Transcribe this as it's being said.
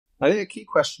I think a key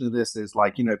question of this is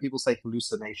like, people say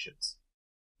hallucinations.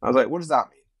 I was like, what does that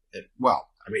mean?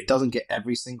 It doesn't get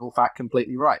every single fact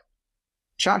completely right.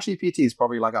 ChatGPT is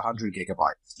probably like 100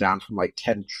 gigabytes, down from like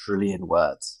 10 trillion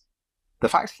words. The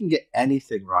fact it can get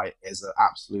anything right is an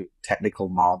absolute technical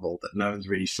marvel that no one's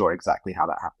really sure exactly how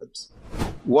that happens.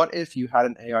 What if you had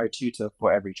an AI tutor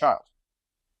for every child?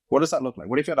 What does that look like?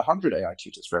 What if you had 100 AI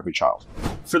tutors for every child?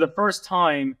 For the first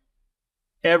time,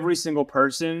 every single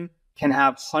person can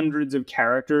have hundreds of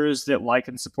characters that like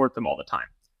and support them all the time.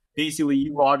 Basically,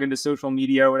 you log into social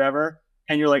media or whatever,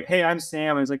 and you're like, hey, I'm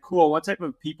Sam. And it's like, cool, what type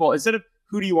of people? Instead of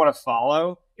who do you want to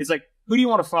follow, it's like, who do you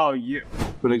want to follow you?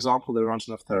 For example, there aren't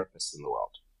enough therapists in the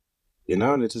world,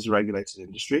 and it is a regulated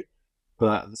industry.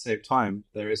 But at the same time,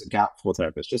 there is a gap for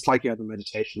therapists, just like you had the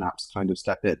meditation apps kind of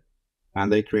step in.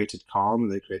 And they created Calm,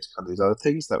 and they created kind of these other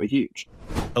things that were huge.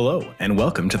 Hello, and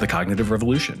welcome to The Cognitive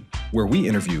Revolution, where we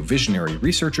interview visionary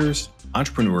researchers,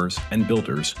 entrepreneurs, and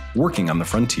builders working on the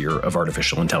frontier of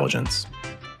artificial intelligence.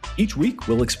 Each week,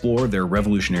 we'll explore their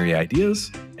revolutionary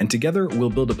ideas, and together we'll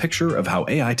build a picture of how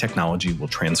AI technology will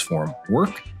transform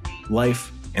work,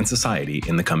 life, and society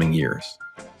in the coming years.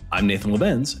 I'm Nathan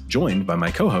Lebenz, joined by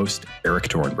my co-host, Eric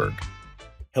Torenberg.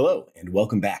 Hello, and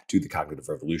welcome back to The Cognitive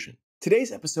Revolution.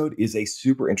 Today's episode is a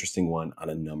super interesting one on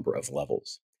a number of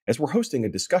levels, as we're hosting a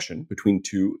discussion between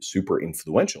two super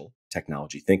influential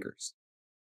technology thinkers.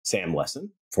 Sam Lessin,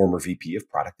 former VP of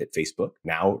product at Facebook,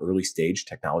 now early stage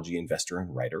technology investor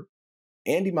and writer,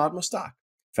 and Emad Mostaque,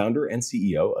 founder and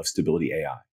CEO of Stability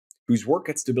AI, whose work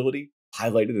at Stability,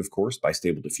 highlighted of course by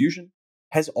Stable Diffusion,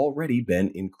 has already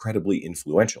been incredibly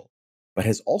influential, but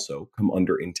has also come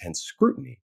under intense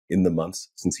scrutiny in the months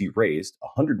since he raised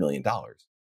 $100 million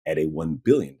at a $1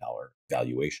 billion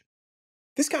valuation.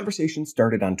 This conversation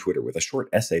started on Twitter with a short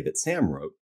essay that Sam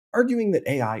wrote, arguing that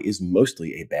AI is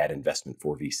mostly a bad investment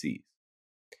for VCs.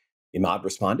 Emad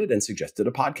responded and suggested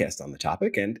a podcast on the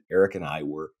topic, and Eric and I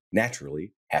were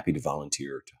naturally happy to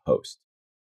volunteer to host.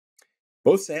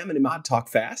 Both Sam and Emad talk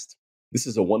fast. This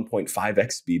is a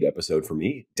 1.5x speed episode for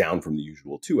me, down from the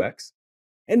usual 2x,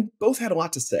 and both had a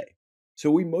lot to say, so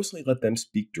we mostly let them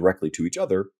speak directly to each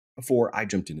other before I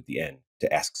jumped in at the end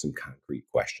to ask some concrete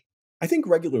questions. I think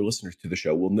regular listeners to the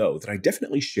show will know that I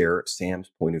definitely share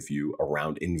Sam's point of view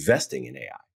around investing in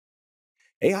AI.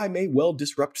 AI may well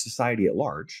disrupt society at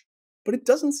large, but it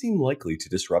doesn't seem likely to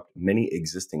disrupt many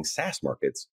existing SaaS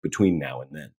markets between now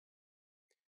and then.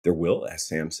 There will, as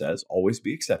Sam says, always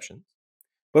be exceptions,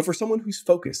 but for someone whose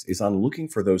focus is on looking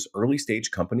for those early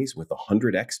stage companies with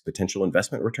 100x potential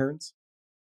investment returns,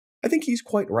 I think he's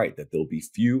quite right that they'll be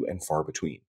few and far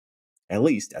between, at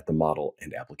least at the model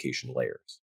and application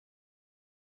layers.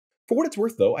 For what it's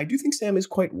worth, though, I do think Sam is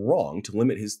quite wrong to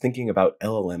limit his thinking about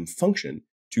LLM function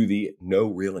to the no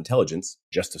real intelligence,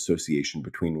 just association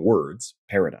between words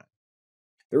paradigm.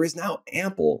 There is now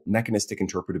ample mechanistic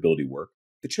interpretability work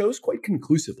that shows quite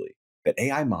conclusively that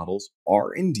AI models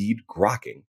are indeed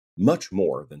grokking much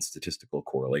more than statistical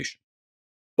correlation.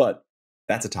 But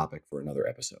that's a topic for another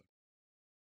episode.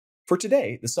 For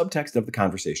today, the subtext of the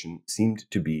conversation seemed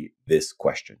to be this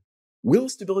question. Will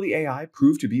Stability AI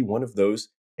prove to be one of those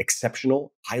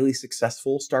exceptional, highly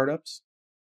successful startups,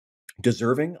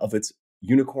 deserving of its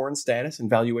unicorn status and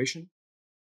valuation?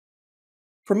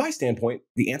 From my standpoint,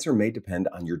 the answer may depend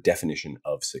on your definition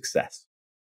of success.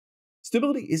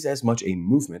 Stability is as much a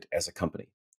movement as a company,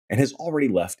 and has already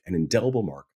left an indelible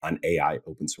mark on AI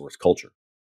open source culture.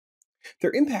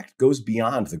 Their impact goes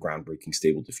beyond the groundbreaking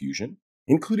Stable Diffusion,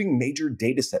 including major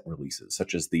dataset releases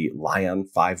such as the Lion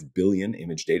 5 billion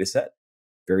image dataset,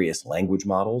 various language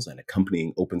models and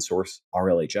accompanying open source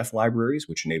RLHF libraries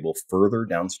which enable further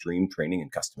downstream training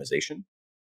and customization,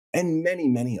 and many,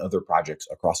 many other projects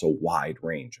across a wide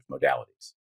range of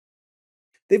modalities.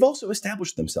 They've also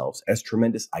established themselves as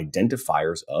tremendous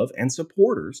identifiers of and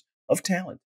supporters of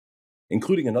talent,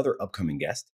 including another upcoming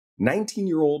guest,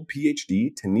 19-year-old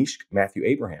PhD Tanishq Matthew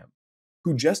Abraham,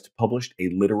 who just published a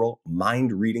literal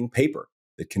mind-reading paper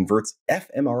that converts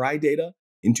fMRI data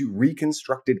into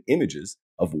reconstructed images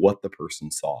of what the person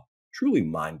saw. Truly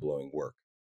mind-blowing work.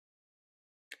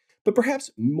 But perhaps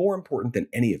more important than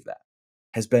any of that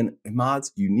has been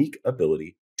Emad's unique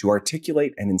ability to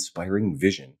articulate an inspiring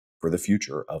vision for the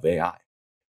future of AI.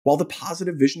 While the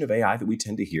positive vision of AI that we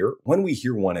tend to hear, when we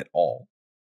hear one at all,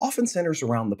 often centers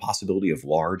around the possibility of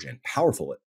large and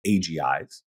powerful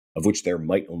AGIs, of which there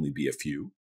might only be a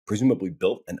few, presumably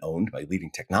built and owned by leading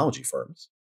technology firms,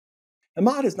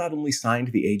 Emad has not only signed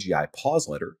the AGI pause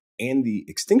letter and the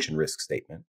extinction risk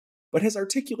statement, but has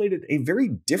articulated a very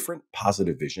different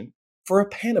positive vision for a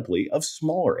panoply of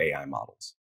smaller AI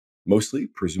models, mostly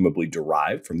presumably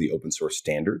derived from the open source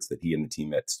standards that he and the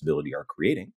team at Stability are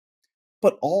creating,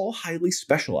 but all highly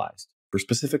specialized for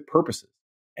specific purposes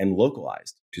and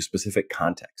localized to specific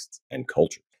contexts and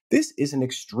cultures. This is an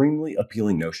extremely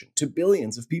appealing notion to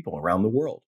billions of people around the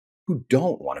world who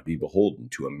don't want to be beholden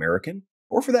to American,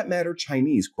 or for that matter,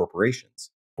 Chinese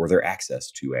corporations for their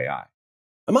access to AI.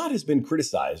 Emad has been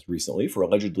criticized recently for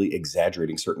allegedly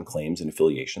exaggerating certain claims and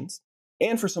affiliations,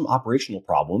 and for some operational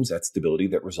problems at Stability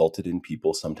that resulted in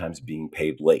people sometimes being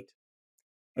paid late.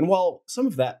 And while some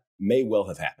of that may well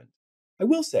have happened, I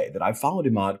will say that I've followed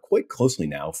Emad quite closely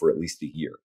now for at least a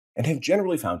year, and have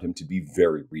generally found him to be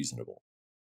very reasonable.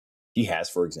 He has,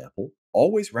 for example,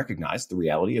 always recognized the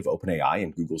reality of OpenAI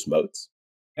and Google's moats,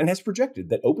 and has projected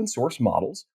that open source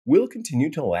models will continue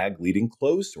to lag leading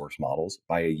closed source models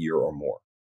by a year or more.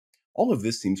 All of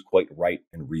this seems quite right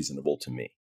and reasonable to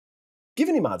me.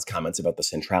 Given Emad's comments about the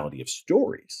centrality of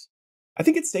stories, I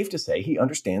think it's safe to say he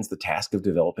understands the task of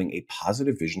developing a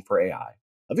positive vision for AI,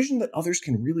 a vision that others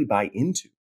can really buy into,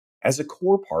 as a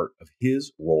core part of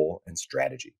his role and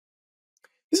strategy.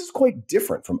 This is quite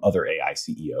different from other AI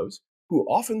CEOs, who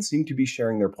often seem to be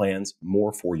sharing their plans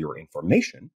more for your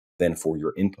information than for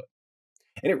your input.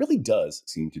 And it really does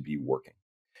seem to be working.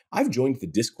 I've joined the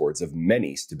discords of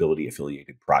many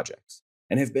Stability-affiliated projects,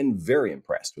 and have been very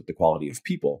impressed with the quality of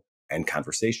people and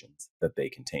conversations that they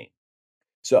contain.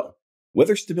 So,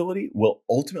 whether Stability will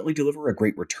ultimately deliver a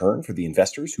great return for the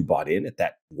investors who bought in at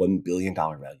that $1 billion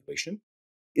valuation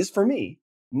is, for me,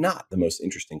 not the most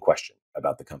interesting question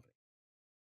about the company.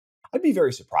 I'd be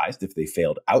very surprised if they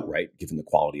failed outright given the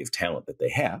quality of talent that they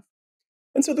have.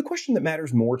 And so the question that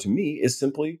matters more to me is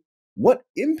simply, what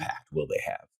impact will they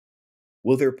have?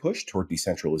 Will their push toward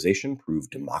decentralization prove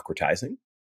democratizing,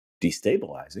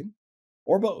 destabilizing,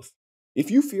 or both? If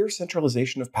you fear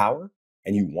centralization of power,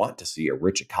 and you want to see a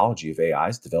rich ecology of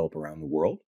AIs develop around the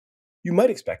world, you might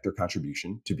expect their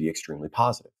contribution to be extremely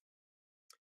positive.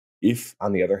 If,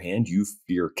 on the other hand, you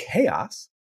fear chaos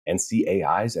and see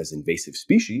AIs as invasive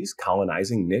species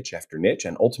colonizing niche after niche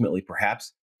and ultimately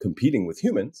perhaps competing with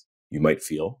humans, you might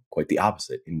feel quite the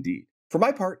opposite indeed. For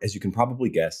my part, as you can probably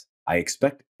guess, I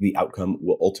expect the outcome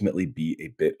will ultimately be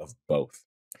a bit of both.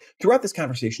 Throughout this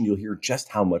conversation, you'll hear just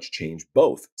how much change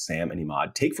both Sam and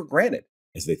Emad take for granted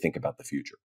as they think about the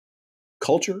future.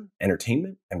 Culture,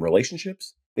 entertainment, and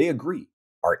relationships, they agree,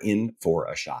 are in for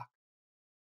a shock.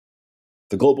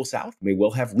 The Global South may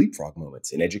well have leapfrog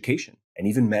moments in education and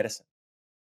even medicine.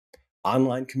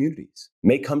 Online communities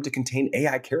may come to contain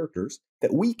AI characters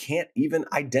that we can't even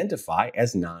identify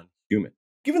as non-human.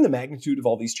 Given the magnitude of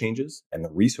all these changes and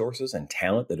the resources and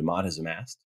talent that Emad has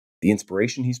amassed, the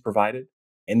inspiration he's provided,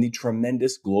 and the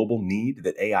tremendous global need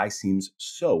that AI seems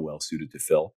so well suited to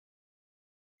fill,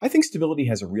 I think Stability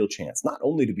has a real chance not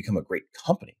only to become a great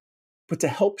company, but to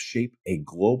help shape a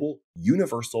global,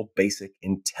 universal basic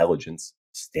intelligence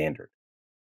standard,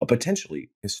 a potentially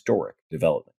historic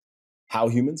development. How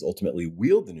humans ultimately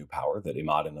wield the new power that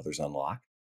Emad and others unlock,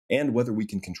 and whether we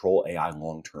can control AI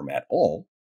long-term at all,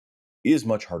 is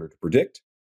much harder to predict,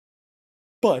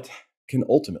 but can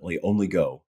ultimately only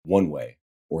go one way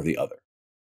or the other.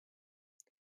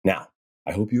 Now,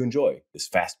 I hope you enjoy this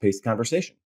fast-paced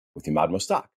conversation with Emad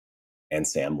Mostaque and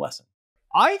Sam Lessin.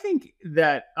 I think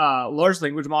that large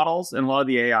language models and a lot of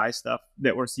the AI stuff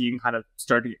that we're seeing kind of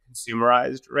start to get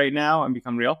consumerized right now and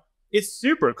become real, it's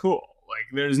super cool. Like,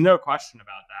 there's no question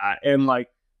about that. And like,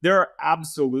 there are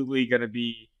absolutely going to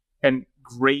be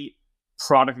great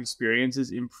product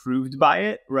experiences improved by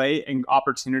it, right? And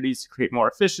opportunities to create more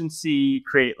efficiency,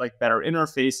 create like better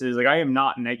interfaces. Like, I am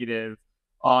not negative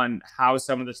on how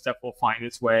some of this stuff will find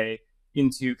its way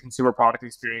into consumer product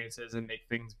experiences and make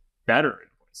things better in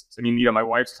places. I mean, my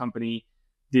wife's company,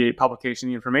 the publication,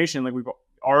 the information, like, we've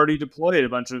already deployed a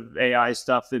bunch of AI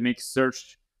stuff that makes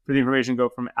search for the information go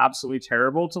from absolutely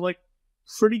terrible to like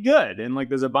pretty good. And like,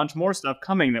 there's a bunch more stuff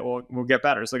coming that will get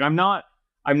better. So like, I'm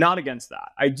not against that.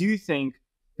 I do think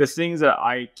the things that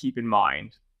I keep in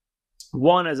mind,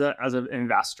 one, as an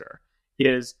investor,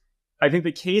 is I think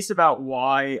the case about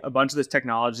why a bunch of this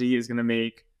technology is going to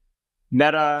make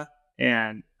Meta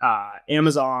and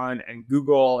Amazon and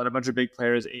Google and a bunch of big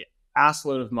players a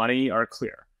assload of money are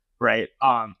clear, right?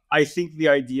 I think the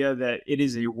idea that it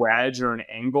is a wedge or an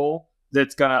angle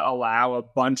that's going to allow a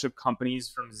bunch of companies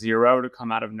from zero to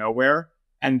come out of nowhere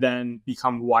and then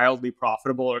become wildly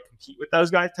profitable or compete with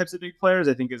those types of big players,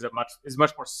 I think is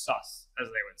much more sus, as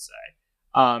they would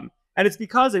say. And it's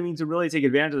because, I mean, to really take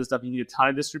advantage of this stuff, you need a ton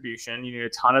of distribution, you need a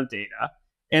ton of data.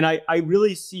 And I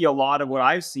really see a lot of what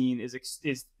I've seen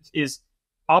is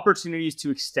opportunities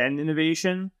to extend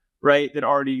innovation right, that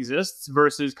already exists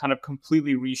versus kind of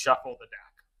completely reshuffle the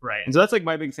deck, right? And so that's like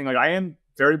my big thing. Like I am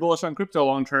very bullish on crypto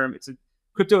long term.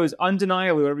 Crypto is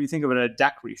undeniably, whatever you think of it, a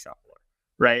deck reshuffler,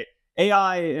 right?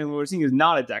 AI and what we're seeing is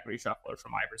not a deck reshuffler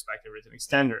from my perspective. It's an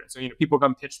extender. And so people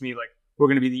come pitch me like we're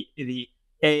going to be the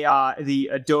AI, the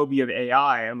Adobe of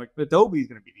AI. I'm like, Adobe is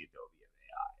going to be the Adobe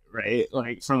of AI, right?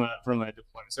 Like from a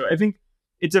deployment. So I think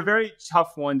it's a very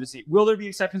tough one to see. Will there be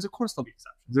exceptions? Of course there'll be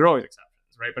exceptions. There are always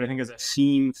exceptions, right? But I think as a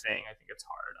theme thing, I think it's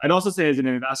hard. I'd also say as an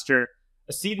investor,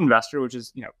 a seed investor, which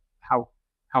is how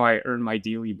I earn my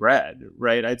daily bread,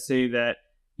 right? I'd say that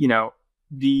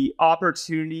the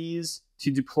opportunities to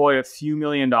deploy a few $1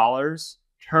 million,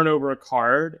 turn over a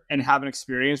card, and have an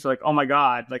experience where like, oh my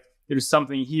God, like there's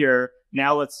something here.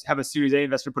 Now let's have a Series A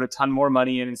investor put a ton more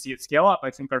money in and see it scale up, I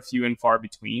think are few and far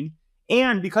between.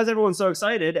 And because everyone's so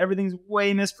excited, everything's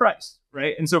way mispriced,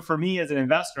 right? And so for me as an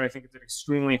investor, I think it's an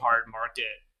extremely hard market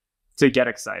to get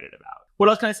excited about. What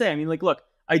else can I say? I mean, like, look,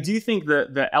 I do think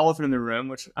the elephant in the room,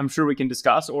 which I'm sure we can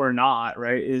discuss or not,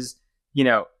 right, is,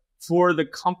 for the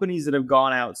companies that have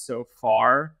gone out so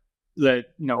far, that,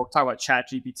 we'll talk about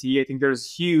ChatGPT, I think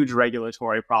there's huge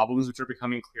regulatory problems which are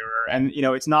becoming clearer. And,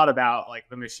 it's not about like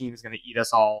the machine is going to eat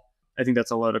us all. I think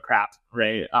that's a load of crap,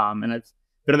 right? And I've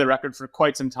been on the record for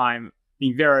quite some time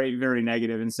being very, very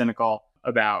negative and cynical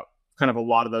about kind of a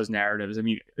lot of those narratives. I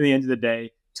mean, at the end of the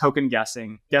day, token guess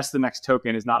the next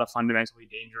token is not a fundamentally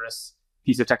dangerous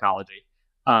piece of technology.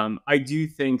 I do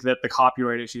think that the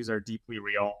copyright issues are deeply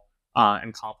real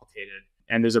and complicated.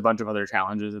 And there's a bunch of other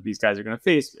challenges that these guys are going to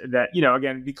face that,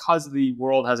 again, because the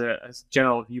world has a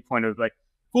general viewpoint of like,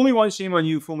 fool me once, shame on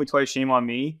you, fool me twice, shame on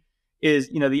me, is,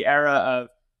 the era of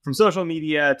from social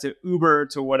media to Uber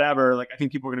to whatever, like I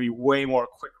think people are going to be way more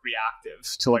quick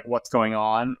reactive to like what's going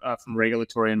on from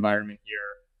regulatory environment here,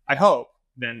 I hope,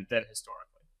 than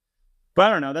historically. But I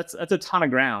don't know, that's a ton of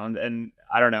ground. And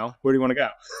I don't know, where do you want to go?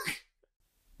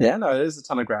 Yeah, no, it is a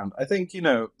ton of ground. I think,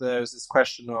 there's this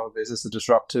question of, is this a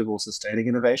disruptive or sustaining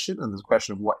innovation? And there's a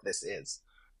question of what this is.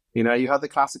 You have the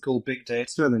classical big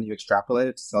data and then you extrapolate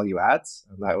it to sell you ads.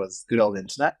 And that was good old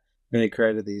internet. And it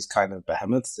created these kind of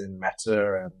behemoths in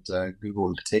Meta and Google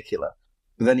in particular.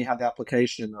 But then you had the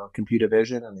application of computer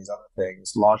vision and these other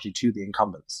things largely to the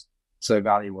incumbents. So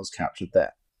value was captured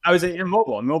there. I was in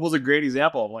mobile. And mobile's a great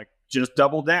example of like just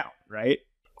double down, right?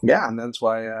 Yeah, and that's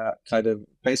why kind of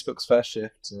Facebook's first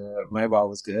shift to mobile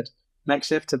was good. Next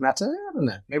shift to Meta, I don't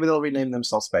know. Maybe they'll rename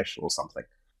themselves Spatial or something.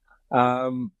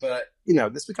 But,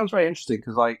 this becomes very interesting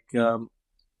because, like,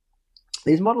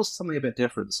 these models are something a bit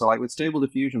different. So, like, with Stable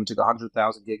Diffusion, we took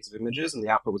 100,000 gigs of images, and the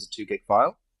output was a 2 gig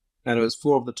file. And it was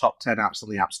 4 of the top 10 apps on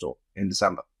the App Store in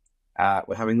December.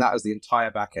 We're having that as the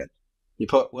entire backend. You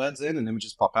put words in, and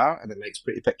images pop out, and it makes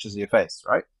pretty pictures of your face,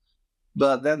 right?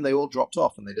 But then they all dropped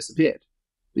off, and they disappeared.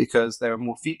 Because there were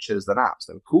more features than apps.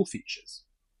 They were cool features,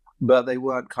 but they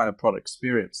weren't kind of product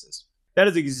experiences. That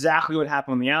is exactly what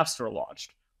happened when the App Store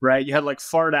launched, right? You had like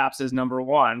fart apps as number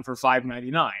one for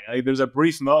 $5.99. Like, there's a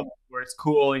brief moment where it's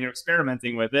cool and you're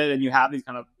experimenting with it, and you have these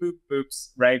kind of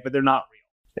boops, right? But they're not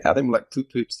real. Yeah, I think like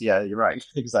poops. Yeah, you're right.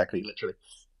 Exactly, literally.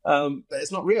 But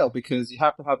it's not real because you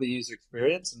have to have the user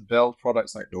experience and build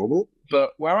products like normal.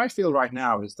 But where I feel right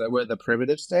now is that we're at the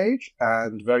primitive stage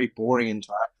and very boring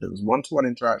interactions. One-to-one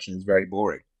interaction is very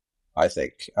boring, I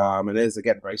think. It is,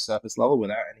 again, very surface level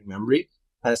without any memory,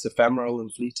 and it's ephemeral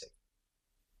and fleeting.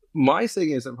 My thing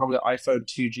is that probably iPhone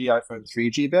 2G, iPhone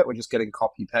 3G bit, we're just getting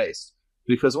copy-paste.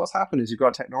 Because what's happened is you've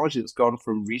got technology that's gone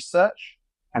from research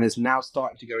and is now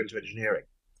starting to go into engineering.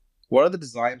 What are the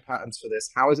design patterns for this?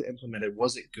 How is it implemented?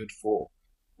 Was it good for?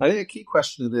 I think a key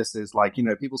question of this is like,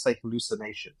 people say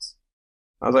hallucinations.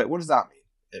 I was like, what does that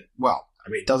mean?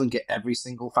 It doesn't get every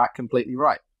single fact completely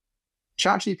right.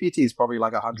 ChatGPT is probably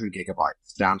like 100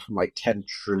 gigabytes, down from like 10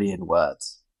 trillion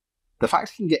words. The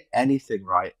fact it can get anything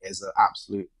right is an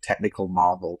absolute technical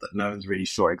marvel that no one's really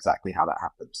sure exactly how that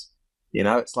happens.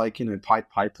 It's like, Pied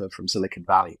Piper from Silicon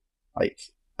Valley. Like,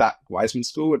 that Wiseman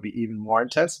school would be even more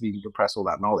intense if you can compress all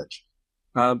that knowledge.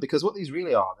 Because what these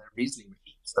really are, they're reasoning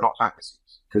machines. They're not fact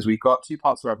machines. Because we've got two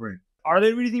parts of our brain. Are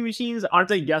they reasoning machines? Aren't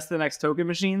they guess the next token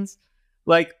machines?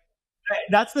 Like,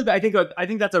 I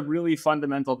think that's a really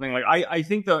fundamental thing. Like, I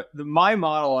think my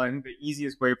model, I think the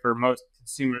easiest way for most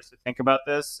consumers to think about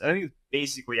this, I think it's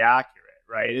basically accurate,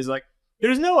 right? Is like,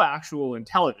 there's no actual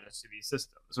intelligence to these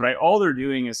systems, right? All they're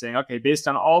doing is saying, okay, based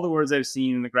on all the words I've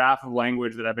seen in the graph of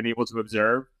language that I've been able to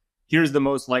observe, here's the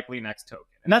most likely next token.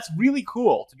 And that's really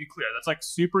cool, to be clear. That's like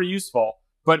super useful.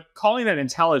 But calling that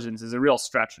intelligence is a real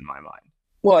stretch in my mind.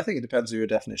 Well, I think it depends on your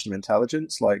definition of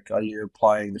intelligence. Like, are you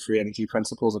applying the free energy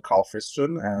principles of Carl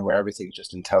Friston, where everything's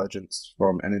just intelligence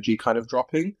from energy kind of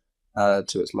dropping?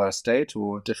 to its lowest state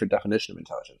or a different definition of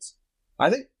intelligence. I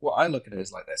think what I look at it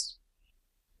is like this.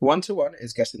 One-to-one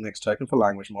is getting the next token for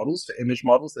language models. For image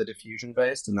models, they're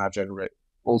diffusion-based and now generate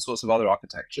all sorts of other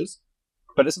architectures.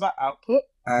 But it's about output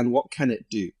and what can it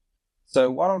do. So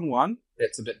one-on-one,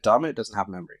 it's a bit dumb. It doesn't have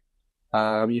memory.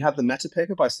 You have the meta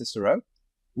paper by Cicero,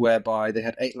 whereby they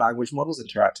had 8 language models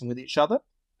interacting with each other,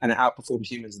 and it outperformed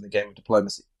humans in the game of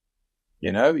diplomacy.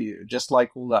 Just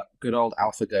like all that good old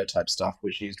AlphaGo type stuff,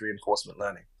 which used reinforcement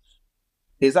learning.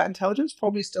 Is that intelligence?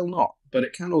 Probably still not, but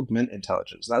it can augment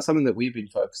intelligence. That's something that we've been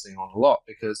focusing on a lot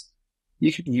because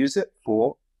you can use it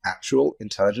for actual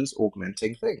intelligence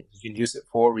augmenting things. You can use it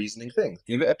for reasoning things.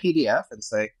 Give it a PDF and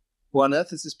say, what on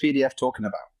earth is this PDF talking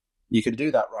about? You can do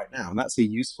that right now, and that's a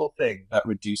useful thing that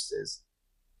reduces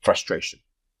frustration.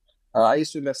 I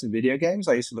used to invest in video games.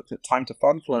 I used to look at time to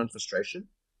fun, flow, and frustration.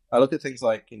 I look at things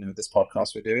like, this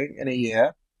podcast we're doing. In a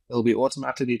year, it'll be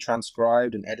automatically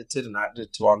transcribed and edited and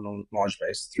added to our knowledge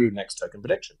base through next token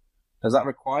prediction. Does that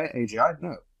require AGI?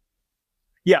 No.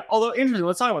 Yeah, although interesting,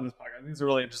 let's talk about this podcast. I think it's a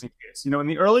really interesting case. In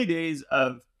the early days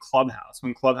of Clubhouse,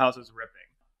 when Clubhouse was ripping,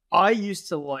 I used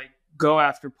to go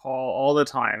after Paul all the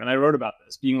time, and I wrote about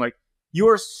this, being like, you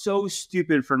are so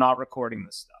stupid for not recording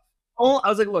this stuff. I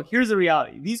was like, look, here's the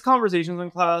reality. These conversations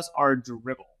on Clubhouse are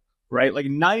dribble, right?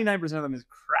 99% of them is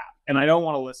crap, and I don't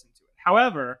want to listen to it.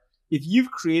 However, if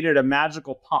you've created a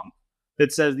magical pump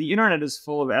that says the internet is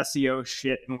full of SEO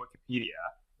shit in Wikipedia,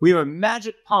 we have a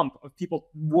magic pump of people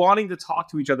wanting to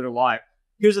talk to each other live.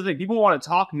 Here's the thing. People want to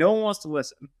talk. No one wants to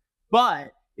listen.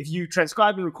 But if you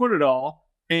transcribe and record it all,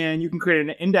 and you can create an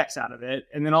index out of it,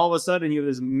 and then all of a sudden you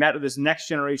have this next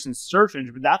generation search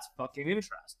engine, but that's fucking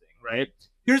interesting, right?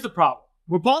 Here's the problem.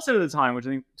 What Paul said at the time, which I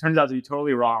think turns out to be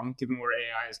totally wrong, given where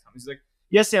AI is coming, he's like,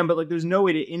 yes, Sam, but there's no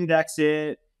way to index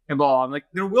it and blah, blah. I'm like,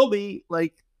 there will be,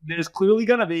 there's clearly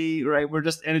gonna be, right?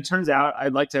 And it turns out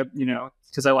I'd like to,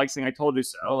 because I like saying I told you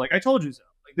so, I told you so.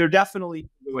 There definitely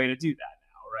is a way to do that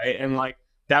now, right? And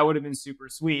that would have been super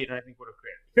sweet, and I think would have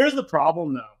created. Here's the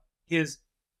problem though, is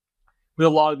with a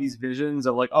lot of these visions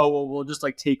of we'll just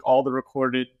take all the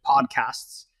recorded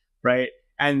podcasts, right?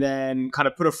 And then kind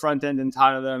of put a front end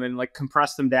inside of them and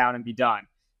compress them down and be done.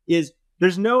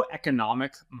 There's no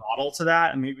economic model to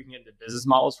that. And maybe we can get into business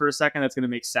models for a second. That's going to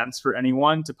make sense for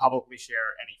anyone to publicly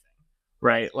share anything,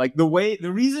 right?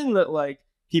 The reason that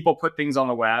people put things on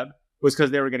the web was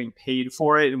because they were getting paid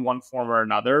for it in one form or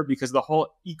another, because the whole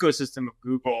ecosystem of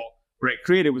Google, right,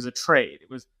 created was a trade.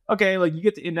 It was, okay, you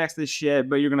get to index this shit,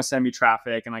 but you're going to send me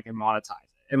traffic and I can monetize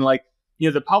it. And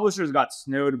the publishers got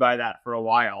snowed by that for a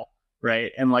while,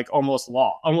 right? And almost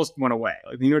went away.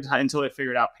 The New York Times, until they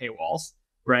figured out paywalls,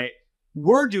 right?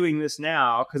 We're doing this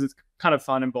now because it's kind of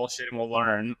fun and bullshit and we'll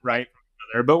learn, right?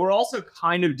 But we're also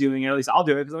kind of doing it, at least I'll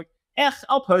do it, because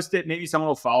I'll post it. Maybe someone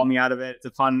will follow me out of it. It's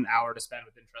a fun hour to spend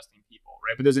with interesting people,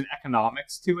 right? But there's an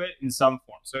economics to it in some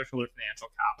form, social or financial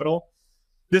capital.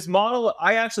 This model,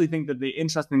 I actually think that the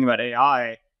interesting thing about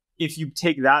AI, if you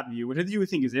take that view, which I do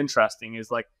think is interesting,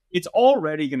 is it's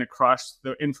already going to crush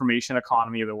the information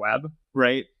economy of the web,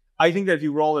 right? I think that if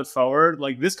you roll it forward,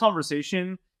 this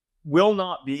conversation will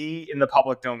not be in the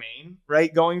public domain,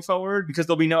 right, going forward, because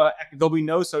there'll be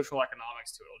no social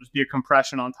economics to it. It'll just be a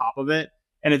compression on top of it.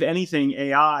 And if anything,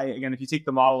 AI, again, if you take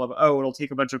the model of, it'll take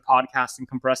a bunch of podcasts and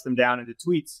compress them down into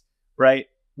tweets, right,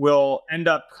 will end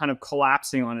up kind of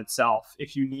collapsing on itself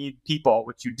if you need people,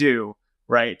 which you do,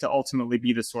 right, to ultimately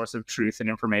be the source of truth and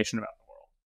information about the world.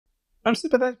 I'm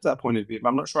sympathetic to that point of view, but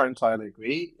I'm not sure I entirely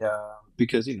agree,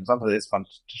 because, sometimes it's fun to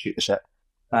shoot the shit.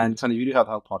 And kind of, you do have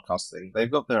the whole podcast thing. They've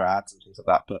got their ads and things like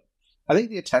that. But I think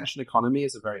the attention economy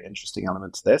is a very interesting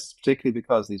element to this, particularly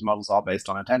because these models are based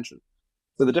on attention.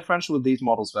 So the differential with these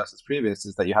models versus previous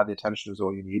is that you have the attention is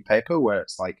all you need paper, where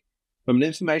it's from an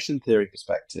information theory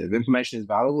perspective, information is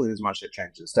valuable in as much as it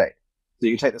changes state. So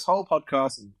you can take this whole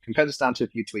podcast and compare this down to a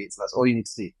few tweets, and that's all you need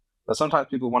to see. But sometimes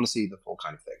people want to see the full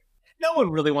kind of thing. No one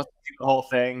really wants to see the whole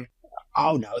thing.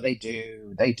 Oh, no, they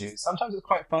do. They do. Sometimes it's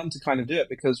quite fun to kind of do it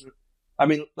because,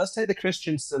 let's take the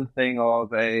Christensen thing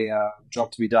of a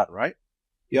job to be done, right?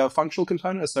 You have a functional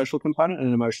component, a social component, and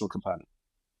an emotional component.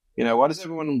 Why does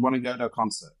everyone want to go to a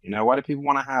concert? Why do people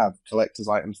want to have collector's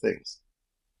items things?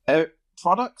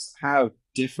 Products have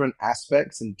different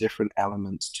aspects and different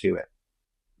elements to it.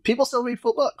 People still read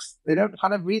full books. They don't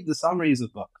kind of read the summaries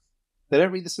of books. They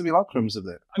don't read the simulacrums of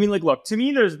it. Look, to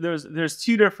me, there's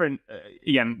two different,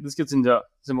 again, this gets into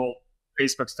some old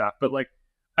Facebook stuff, but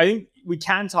I think we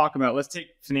can talk about, let's take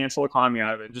financial economy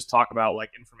out of it and just talk about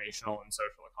informational and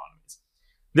social economies.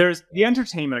 There's the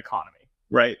entertainment economy,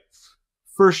 right?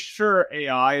 For sure,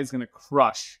 AI is going to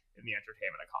crush in the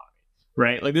entertainment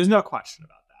economy, right? There's no question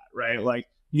about that, right? Like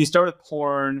you start with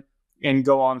porn and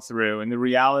go on through. And the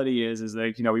reality is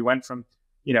that, we went from,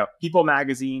 People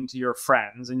magazine to your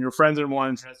friends, and your friends are more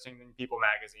interesting than People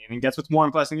magazine. And guess what's more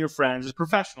interesting than your friends is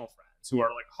professional friends who are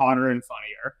like hotter and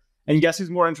funnier. And guess who's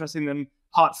more interesting than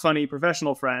hot, funny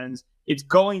professional friends? It's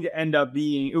going to end up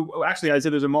being, actually, I'd say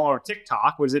there's a more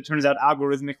TikTok, which it turns out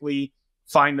algorithmically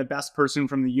find the best person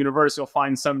from the universe. You'll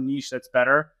find some niche that's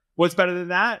better. What's better than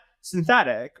that?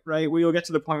 Synthetic, right? Where you'll get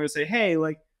to the point where you say, hey,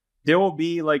 like, there will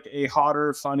be like a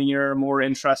hotter, funnier, more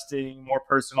interesting, more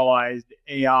personalized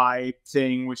AI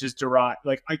thing, which is derived.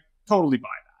 Like, I totally buy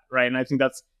that, right? And I think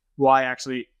that's why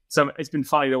actually it's been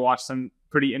funny to watch some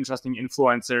pretty interesting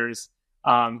influencers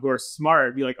who are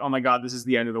smart be like, oh my God, this is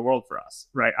the end of the world for us,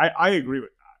 right? I agree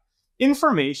with that.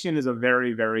 Information is a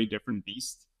very, very different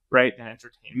beast, right, than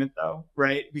entertainment, though,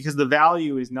 right? Because the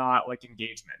value is not like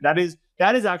engagement. That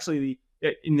is actually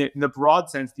in the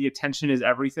broad sense, the attention is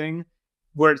everything,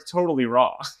 where it's totally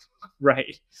wrong,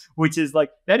 right? Which is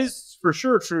like, that is for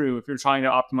sure true if you're trying to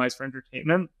optimize for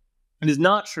entertainment. It is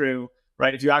not true,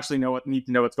 right, if you actually need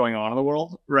to know what's going on in the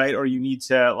world, right? Or you need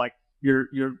to, like, you're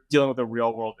dealing with the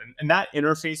real world. And that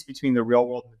interface between the real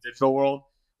world and the digital world,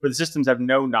 where the systems have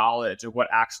no knowledge of what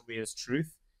actually is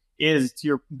truth, is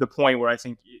to the point where I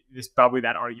think this probably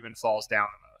that argument falls down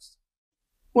the most.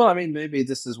 Well, I mean, maybe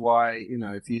this is why,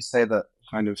 if you say that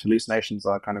kind of hallucinations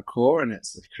are kind of core and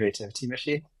it's a creativity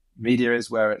machine, media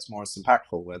is where it's most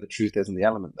impactful, where the truth isn't the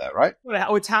element there, right?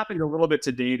 What's happened a little bit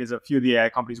to date is a few of the AI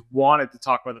companies wanted to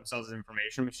talk about themselves as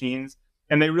information machines,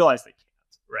 and they realized they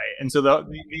can't, right? And so they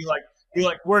be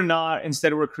like, we're not,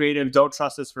 instead we're creative, don't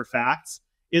trust us for facts,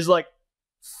 is like,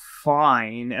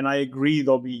 fine. And I agree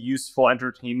they'll be useful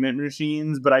entertainment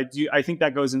machines, but I think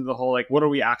that goes into the whole, like, what are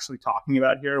we actually talking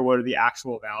about here? What are the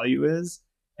actual value is,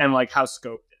 and like how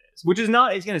scoped it is, which is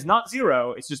not, again, it's not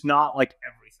zero. It's just not like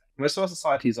everything. Most of our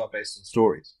societies are based on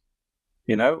stories,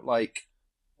 like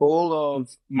all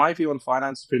of my view on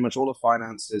finance, pretty much all of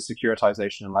finance is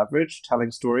securitization and leverage,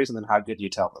 telling stories, and then how good you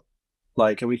tell them.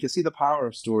 Like, and we can see the power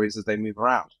of stories as they move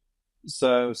around.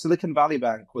 So Silicon Valley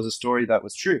Bank was a story that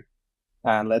was true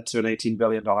and led to an $18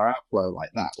 billion outflow like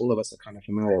that. All of us are kind of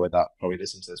familiar with that, probably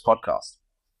listening to this podcast.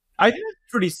 I think it's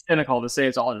pretty cynical to say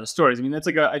it's all just stories. I mean, that's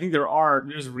like I think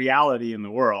there's reality in the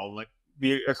world. Like,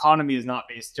 the economy is not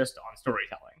based just on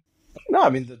storytelling. No, I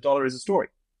mean, the dollar is a story.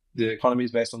 The economy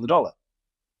is based on the dollar.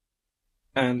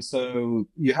 And so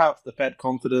you have the Fed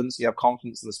confidence, you have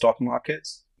confidence in the stock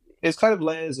markets. It's kind of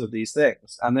layers of these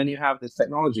things. And then you have this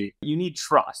technology. You need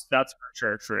trust. That's for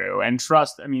sure true. And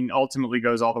trust, I mean, ultimately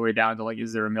goes all the way down to, like,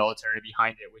 is there a military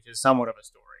behind it, which is somewhat of a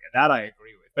story. And that I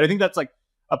agree with. But I think that's like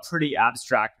a pretty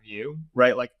abstract view,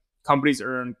 right? Like, companies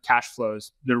earn cash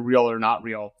flows. They're real or not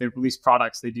real. They release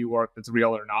products. They do work that's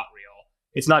real or not real.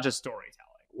 It's not just storytelling.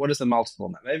 What is the multiple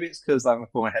now? Maybe it's because I'm a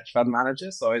former hedge fund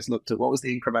manager, so I always looked at what was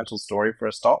the incremental story for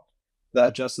a stock that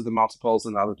adjusted the multiples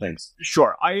and other things.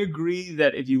 Sure. I agree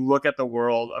that if you look at the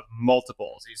world of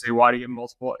multiples, you say, why do you get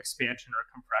multiple expansion or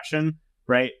compression,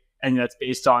 right? And that's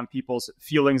based on people's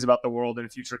feelings about the world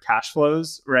and future cash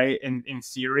flows, right? And in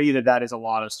theory, that is a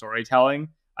lot of storytelling.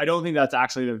 I don't think that's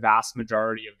actually the vast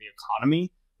majority of the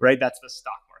economy, right? That's the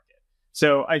stock market.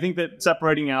 So I think that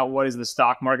separating out what is the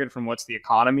stock market from what's the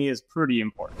economy is pretty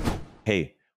important.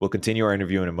 Hey, we'll continue our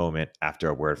interview in a moment after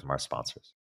a word from our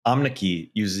sponsors.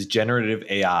 Omniki uses generative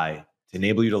AI to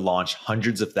enable you to launch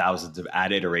hundreds of thousands of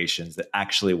ad iterations that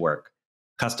actually work,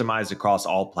 customized across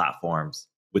all platforms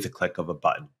with a click of a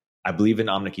button. I believe in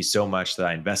Omniki so much that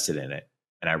I invested in it,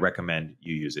 and I recommend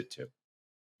you use it too.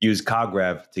 Use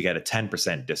CogRev to get a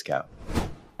 10% discount.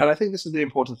 And I think this is the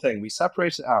important thing. We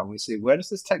separate it out and we see, where does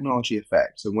this technology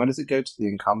affect? And where does it go to the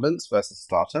incumbents versus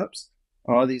startups?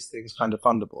 Are these things kind of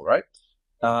fundable, right?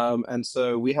 And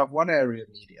so we have one area of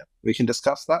media. We can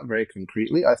discuss that very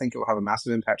concretely. I think it will have a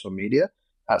massive impact on media.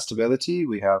 At Stability,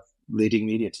 we have leading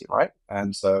media team, right?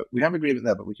 And so we have agreement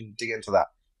there, but we can dig into that.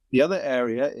 The other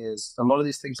area is a lot of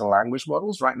these things are language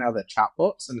models. Right now, they're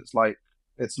chatbots, and it's like,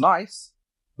 it's nice,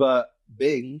 but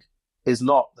Bing is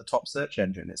not the top search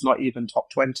engine. It's not even top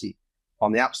 20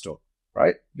 on the App Store,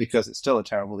 right? Because it's still a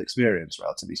terrible experience,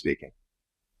 relatively speaking.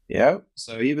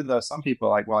 So even though some people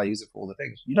are like, well, I use it for all the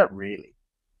things, you don't really.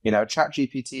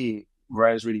 ChatGPT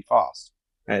grows really fast,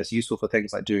 and it's useful for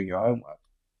things like doing your homework.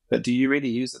 But do you really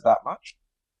use it that much?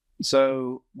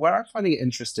 So where I'm finding it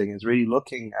interesting is really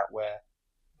looking at where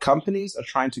companies are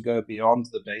trying to go beyond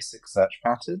the basic search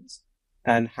patterns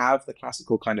and have the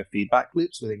classical kind of feedback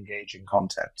loops with engaging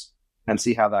content and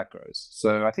see how that grows.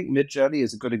 So I think Midjourney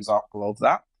is a good example of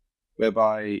that,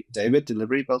 whereby David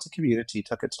Delivery built a community,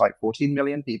 took it to like 14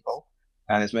 million people,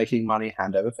 and is making money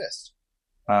hand over fist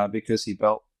because he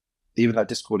built even though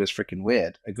Discord is freaking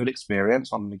weird, a good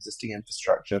experience on an existing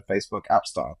infrastructure, Facebook app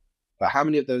style. But how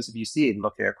many of those have you seen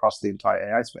looking across the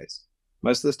entire AI space?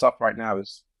 Most of the stuff right now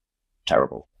is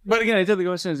terrible. But again, I think the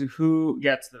question is who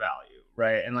gets the value,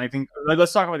 right? And I think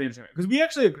let's talk about the entertainment, because we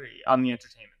actually agree on the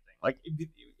entertainment thing. Like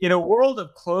in a world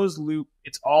of closed loop,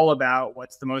 it's all about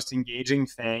what's the most engaging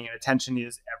thing, and attention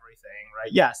is everything,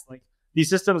 right? Yes, like these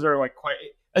systems are like quite,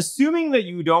 assuming that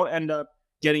you don't end up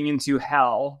getting into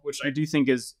hell, which I do think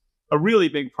is a really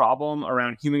big problem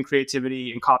around human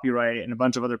creativity and copyright and a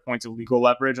bunch of other points of legal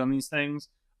leverage on these things.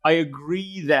 I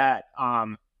agree that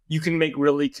you can make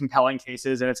really compelling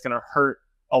cases, and it's going to hurt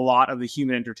a lot of the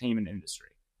human entertainment industry,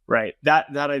 right? That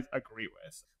I agree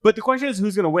with. But the question is,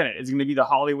 who's going to win it? Is it going to be the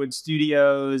Hollywood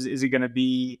studios? Is it going to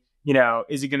be,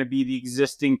 is it going to be the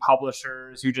existing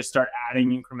publishers who just start adding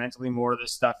incrementally more of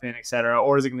this stuff in, et cetera?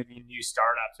 Or is it going to be new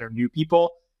startups or new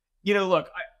people? Look,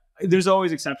 there's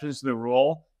always exceptions to the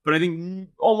rule, but I think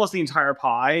almost the entire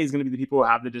pie is going to be the people who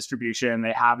have the distribution,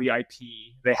 they have the IP,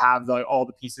 they have all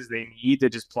the pieces they need to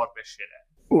just plug this shit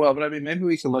in. Well, but I mean, maybe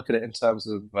we can look at it in terms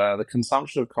of the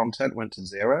consumption of content went to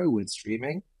zero with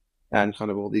streaming and kind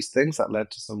of all these things that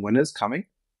led to some winners coming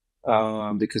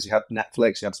because you had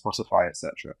Netflix, you had Spotify,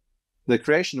 etc. The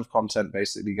creation of content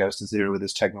basically goes to zero with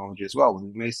this technology as well.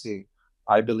 We may see,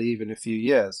 I believe, in a few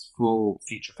years, full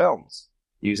feature films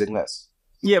using this.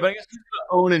 Yeah, but I guess who's going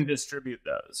to own and distribute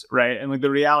those, right? And like the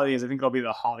reality is, I think it'll be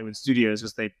the Hollywood studios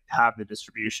because they have the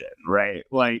distribution, right?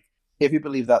 Like, if you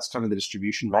believe that's kind of the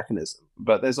distribution mechanism,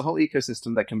 but there's a whole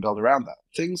ecosystem that can build around that.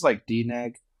 Things like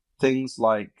DNEG, things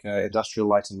like industrial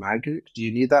light and magic. Do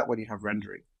you need that when you have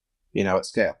rendering, at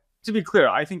scale? To be clear,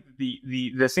 I think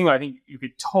the thing I think you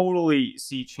could totally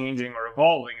see changing or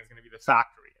evolving is going to be the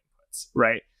factory inputs,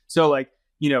 right? So like,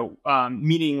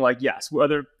 meaning like, yes,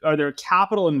 are there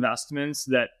capital investments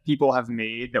that people have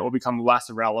made that will become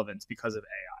less relevant because of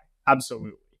AI?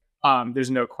 Absolutely. There's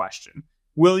no question.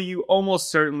 Will you almost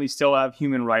certainly still have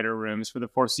human writer rooms for the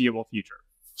foreseeable future?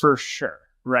 For sure,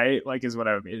 right? Like is what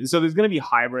I would mean. So there's going to be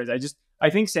hybrids. I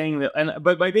think saying that,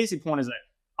 but my basic point is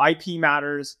that IP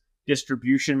matters,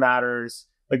 distribution matters.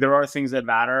 Like there are things that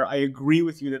matter. I agree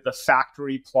with you that the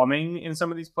factory plumbing in some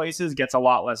of these places gets a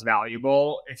lot less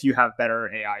valuable if you have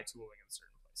better AI tooling in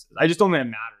certain places. I just don't think it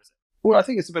matters. Well, I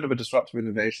think it's a bit of a disruptive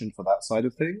innovation for that side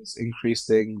of things,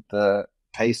 increasing the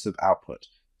pace of output.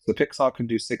 So Pixar can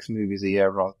do 6 movies a year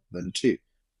rather than 2.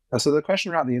 And so the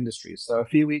question around the industry. So a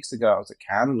few weeks ago, I was at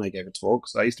Cannes and I gave a talk.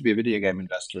 So I used to be a video game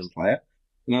investor and player.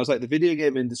 And I was like, the video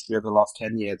game industry over the last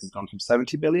 10 years has gone from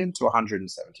 70 billion to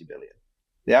 170 billion.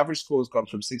 The average score has gone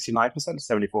from 69% to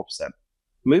 74%.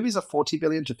 Movies are 40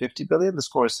 billion to 50 billion. The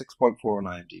score is 6.4 on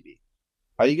IMDb.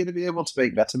 Are you going to be able to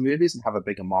make better movies and have a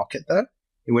bigger market there?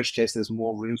 In which case there's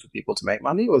more room for people to make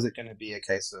money? Or is it going to be a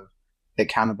case of it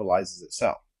cannibalizes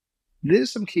itself?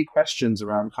 There's some key questions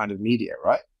around kind of media,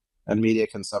 right? And media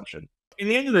consumption. In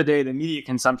the end of the day, the media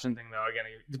consumption thing, though, again,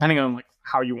 depending on like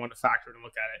how you want to factor it and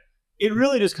look at it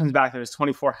really just comes back to there's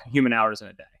 24 human hours in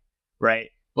a day, right?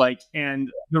 Like, and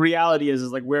the reality is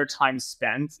like where time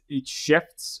spent, it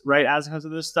shifts, right? As because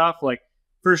of this stuff, like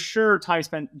for sure, time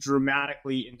spent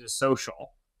dramatically into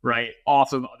social, right?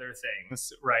 Off of other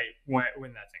things, right? When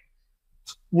that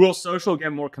thing, will social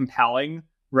get more compelling,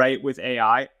 right? With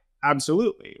AI?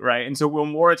 Absolutely, right? And so will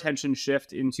more attention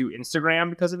shift into Instagram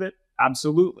because of it?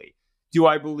 Absolutely. Do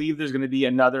I believe there's going to be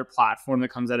another platform that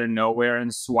comes out of nowhere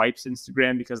and swipes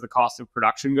Instagram because the cost of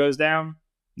production goes down?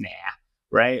 Nah,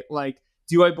 right? Like,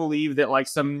 do I believe that like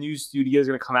some new studio is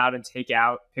going to come out and take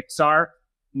out Pixar?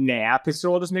 Nah, Pixar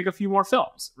will just make a few more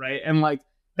films, right? And like,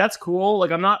 that's cool.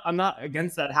 Like, I'm not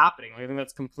against that happening. Like, I think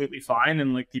that's completely fine,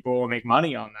 and like people will make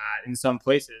money on that in some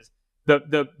places.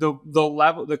 The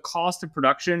level, the cost of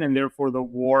production, and therefore the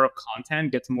war of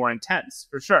content gets more intense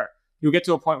for sure. You'll get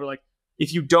to a point where like,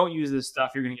 if you don't use this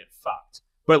stuff, you're going to get fucked.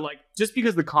 But like, just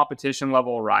because the competition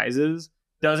level rises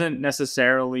doesn't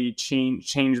necessarily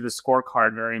change the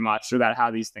scorecard very much about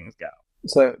how these things go.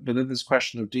 So, but then this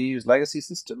question of, do you use legacy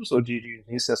systems or do you use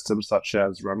new systems such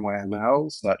as Runway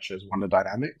ML, such as Wonder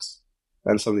Dynamics,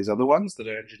 and some of these other ones that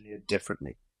are engineered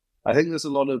differently? I think there's a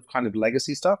lot of kind of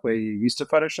legacy stuff where you're used to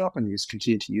Photoshop and you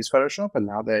continue to use Photoshop, and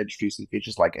now they're introducing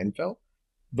features like infill.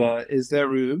 But is there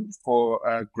room for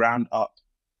a ground up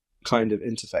kind of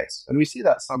interface? And we see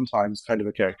that sometimes kind of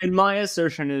occur. And my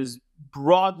assertion is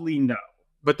broadly no,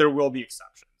 but there will be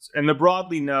exceptions. And the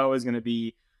broadly no is going to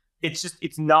be,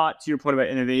 it's not, to your point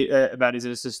about is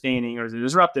it sustaining or is it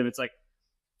disruptive? It's like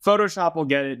Photoshop will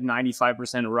get it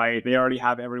 95% right. They already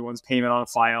have everyone's payment on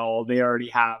file. They already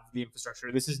have the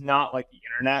infrastructure. This is not like the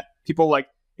internet. People like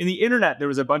in the internet, there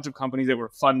was a bunch of companies that were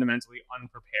fundamentally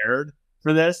unprepared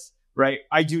for this, right?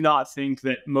 I do not think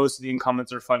that most of the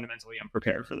incumbents are fundamentally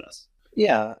unprepared for this.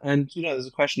 Yeah, and there's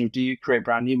a question of, do you create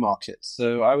brand new markets?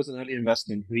 So I was an early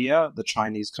investor in Huya, the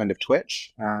Chinese kind of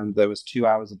Twitch, and there was 2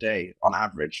 hours a day on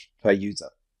average per user.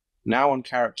 Now on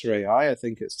Character AI, I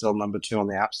think it's still number 2 on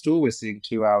the App Store. We're seeing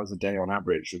 2 hours a day on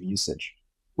average of usage,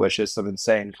 which is some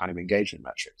insane kind of engagement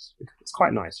metrics. It's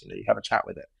quite nice, you have a chat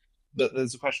with it. But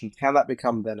there's a question, can that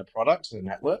become then a product and a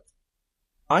network?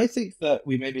 I think that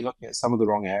we may be looking at some of the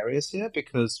wrong areas here,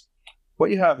 because what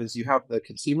you have is you have the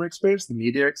consumer experience, the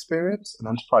media experience, and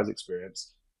enterprise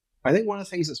experience. I think one of the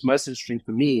things that's most interesting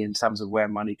for me in terms of where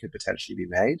money could potentially be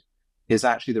made is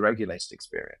actually the regulated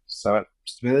experience. So at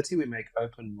Stability, we make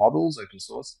open models, open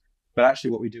source, but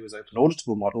actually what we do is open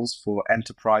auditable models for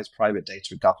enterprise, private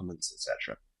data, governments,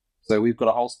 etc. So we've got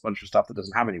a whole bunch of stuff that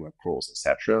doesn't have any web crawls,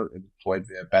 etc., employed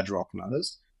via Bedrock and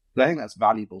others. But I think that's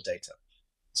valuable data.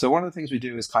 So one of the things we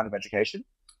do is kind of education.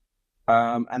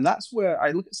 And that's where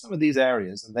I look at some of these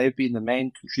areas, and they've been the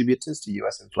main contributors to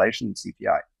US inflation and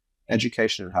CPI,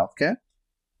 education and healthcare.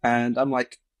 And I'm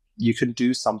like, you can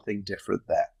do something different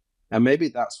there. And maybe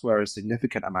that's where a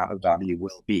significant amount of value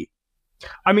will be.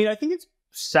 I mean, I think it's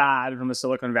sad from a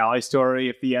Silicon Valley story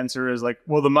if the answer is like,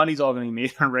 well, the money's all going to be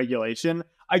made on regulation.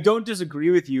 I don't disagree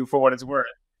with you for what it's worth.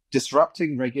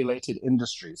 Disrupting regulated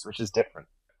industries, which is different.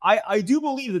 I do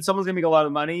believe that someone's going to make a lot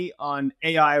of money on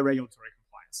AI regulatory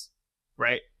compliance,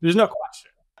 right? There's no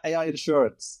question. AI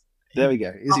insurance. There we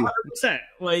go. Easy 100%.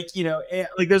 Like,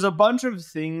 like there's a bunch of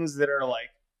things that are like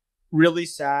really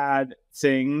sad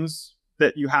things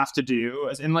that you have to do.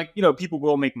 And like, people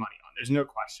will make money on. There's no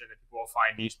question that people will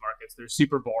find niche markets. They're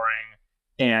super boring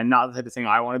and not the type of thing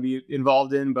I want to be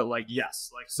involved in. But like, yes,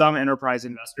 like some enterprise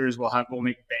investors will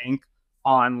make bank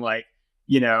on like,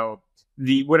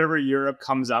 the whatever Europe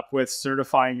comes up with,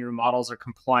 certifying your models are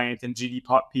compliant in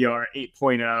GDPR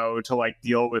 8.0 to like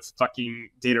deal with fucking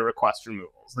data request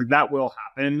removals. Like that will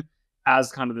happen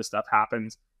as kind of this stuff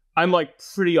happens. I'm like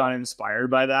pretty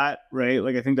uninspired by that, right?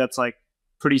 Like I think that's like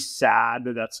pretty sad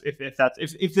that that's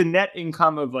if the net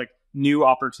income of like new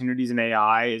opportunities in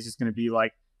AI is just going to be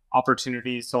like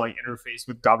opportunities to like interface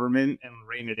with government and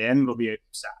rein it in, it'll be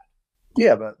sad.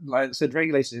 Yeah, but like I said,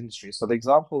 regulated industries. So the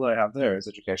example that I have there is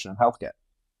education and healthcare.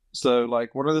 So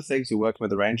like one of the things we're working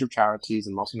with a range of charities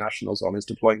and multinationals on is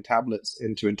deploying tablets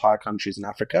into entire countries in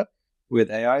Africa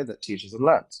with AI that teaches and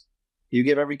learns. You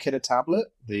give every kid a tablet,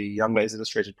 the Young Ladies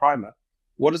Illustrated Primer.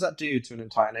 What does that do to an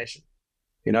entire nation?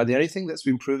 The only thing that's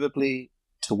been provably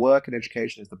to work in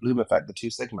education is the Bloom effect, the 2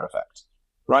 Sigma effect.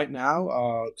 Right now,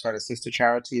 our kind of sister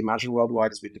charity, Imagine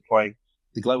Worldwide, has been deploying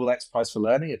the Global X Prize for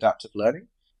Learning, adaptive learning.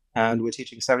 And we're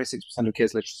teaching 76% of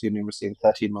kids literacy and numeracy in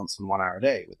 13 months and 1 hour a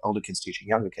day, with older kids teaching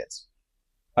younger kids.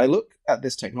 I look at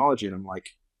this technology and I'm like,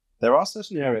 there are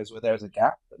certain areas where there's a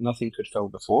gap that nothing could fill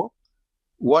before.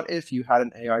 What if you had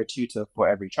an AI tutor for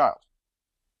every child?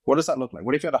 What does that look like?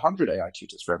 What if you had 100 AI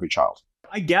tutors for every child?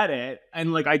 I get it.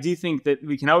 And like, I do think that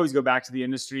we can always go back to the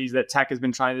industries that tech has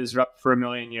been trying to disrupt for a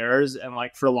million years and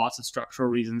like for lots of structural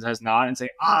reasons has not, and say,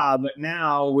 but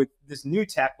now with this new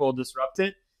tech, we'll disrupt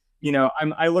it.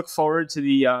 I look forward to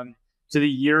the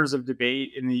years of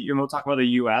debate we'll talk about the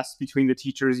U.S. between the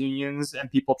teachers unions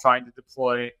and people trying to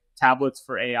deploy tablets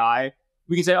for AI.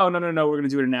 We can say, oh, no, we're going to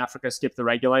do it in Africa, skip the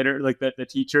regulator, like the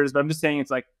teachers. But I'm just saying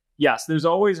it's like, yes, there's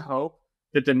always hope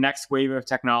that the next wave of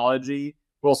technology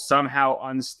will somehow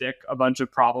unstick a bunch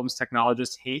of problems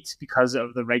technologists hate because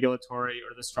of the regulatory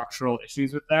or the structural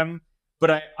issues with them.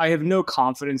 But I have no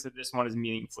confidence that this one is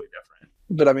meaningfully different.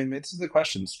 But I mean, this is the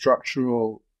question,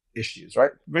 structural issues,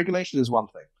 right? Regulation is one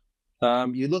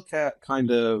thing. You look at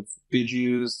kind of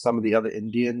Biju, some of the other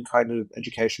Indian kind of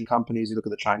education companies, you look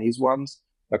at the Chinese ones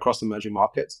across emerging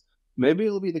markets. Maybe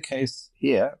it'll be the case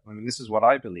here, I mean, this is what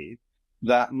I believe,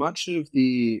 that much of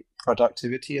the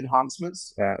productivity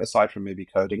enhancements, aside from maybe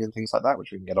coding and things like that,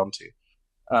 which we can get onto,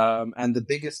 and the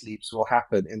biggest leaps will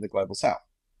happen in the global south.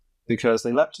 Because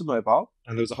they leapt to mobile,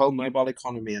 and there was a whole mobile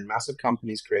economy and massive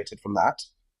companies created from that.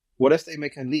 What if they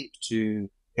make a leap to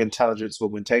intelligence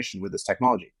augmentation with this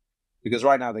technology? Because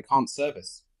right now they can't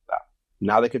service that.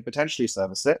 Now they could potentially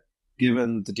service it,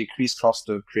 given the decreased cost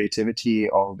of creativity,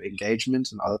 of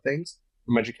engagement and other things,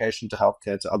 from education to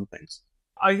healthcare to other things.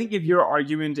 I think if your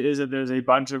argument is that there's a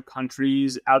bunch of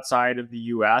countries outside of the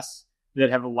US that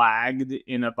have lagged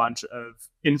in a bunch of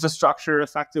infrastructure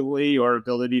effectively or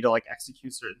ability to like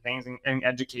execute certain things in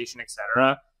education, et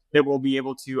cetera, that will be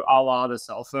able to, a la the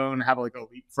cell phone, have like a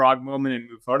leapfrog moment and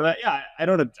move forward to that. Yeah, I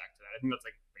don't object to that. I think that's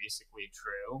like basically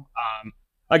true.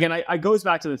 Again, I goes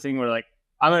back to the thing where like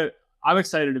I'm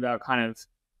excited about kind of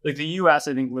like the US,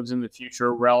 I think, lives in the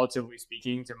future, relatively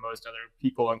speaking, to most other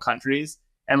people and countries.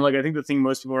 And like, I think the thing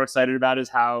most people are excited about is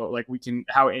how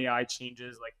AI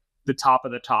changes like the top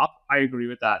of the top. I agree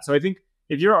with that. So I think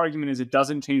if your argument is it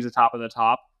doesn't change the top of the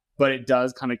top, but it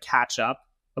does kind of catch up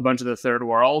a bunch of the third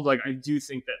world, like I do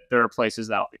think that there are places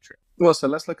that'll be true. Well, so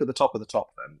let's look at the top of the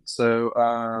top then. So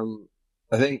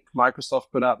I think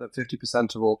Microsoft put out that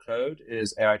 50% of all code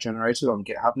is AI generated on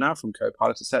GitHub now from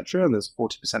Copilot, etc. And there's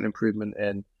 40% improvement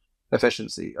in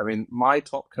efficiency. I mean, my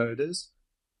top coders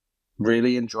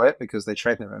really enjoy it because they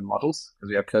train their own models, because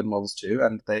we have code models too,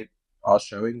 and they are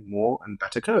showing more and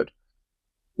better code.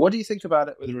 What do you think about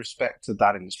it with respect to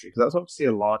that industry? Because that's obviously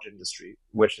a large industry,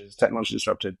 which is technology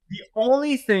disrupted. The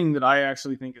only thing that I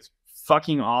actually think is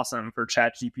fucking awesome for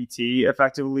ChatGPT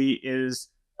effectively is,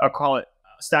 I'll call it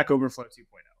StackOverflow 2.0.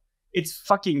 It's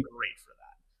fucking great for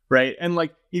that, right? And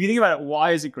like, if you think about it,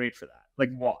 why is it great for that? Like,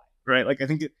 why, right? Like, I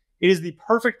think it is the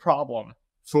perfect problem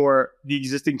for the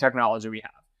existing technology we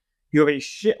have. You have a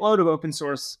shitload of open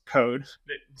source code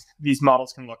that these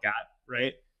models can look at,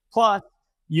 right? Plus,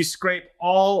 you scrape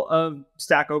all of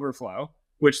Stack Overflow,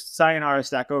 which sayonara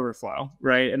Stack Overflow,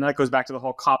 right? And that goes back to the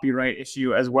whole copyright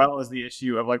issue, as well as the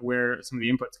issue of like where some of the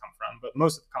inputs come from, but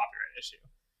most of the copyright issue.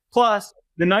 Plus,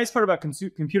 the nice part about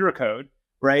computer code,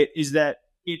 right, is that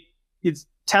it's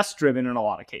test driven in a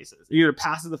lot of cases. It either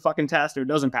passes the fucking test or it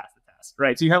doesn't pass the test,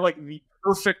 right? So you have like the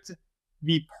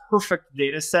perfect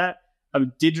data set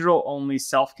of digital only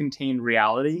self-contained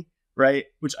reality, right?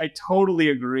 Which I totally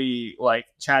agree, like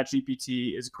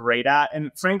ChatGPT is great at.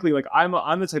 And frankly, like I'm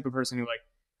the type of person who like,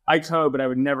 I code, but I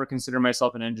would never consider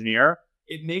myself an engineer.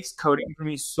 It makes coding for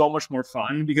me so much more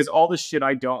fun because all the shit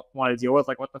I don't want to deal with,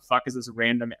 like what the fuck is this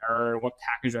random error? What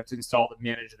package do I have to install to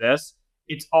manage this?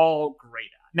 It's all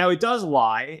great at. Now it does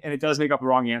lie and it does make up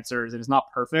wrong answers and it's not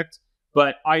perfect,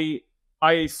 but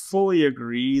I fully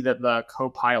agree that the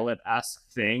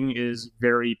Copilot-esque thing is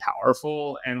very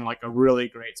powerful and like a really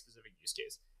great specific use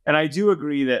case. And I do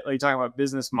agree that like talking about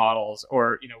business models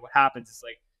or, you know, what happens is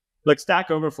like Stack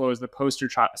Overflow is the poster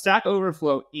child. Stack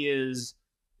Overflow is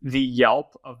the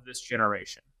Yelp of this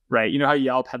generation, right? You know how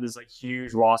Yelp had this like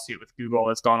huge lawsuit with Google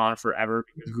that's gone on forever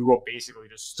because Google basically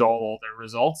just stole all their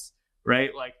results, right?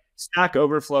 Like Stack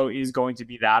Overflow is going to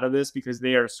be that of this because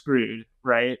they are screwed,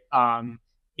 right?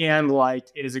 And like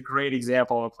it is a great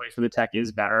example of a place where the tech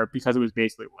is better because it was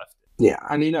basically lifted. Yeah,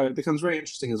 and you know, it becomes very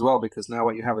interesting as well because now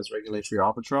what you have is regulatory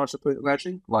arbitrage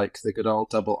alleging, like the good old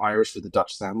double Irish with the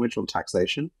Dutch sandwich on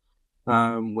taxation,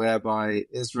 whereby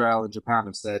Israel and Japan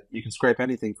have said you can scrape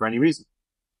anything for any reason,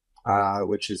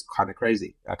 which is kind of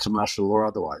crazy, commercial or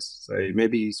otherwise. So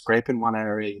maybe you scrape in one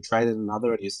area, you trade in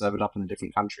another, and you serve it up in a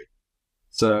different country.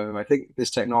 So I think this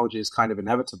technology is kind of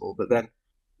inevitable, but then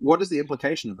what is the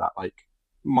implication of that? Like,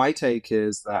 my take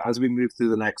is that as we move through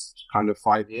the next kind of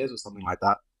 5 years or something like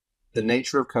that, the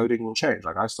nature of coding will change.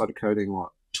 Like I started coding,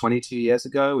 22 years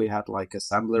ago? We had like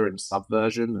assembler and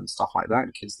Subversion and stuff like that.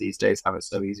 And kids these days have it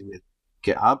so easy with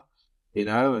GitHub, you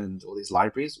know, and all these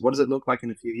libraries. What does it look like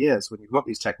in a few years when you've got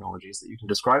these technologies that you can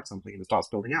describe something and it starts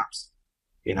building apps?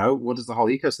 You know, what does the whole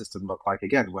ecosystem look like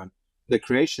again when the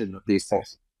creation of these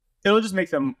things? It'll just make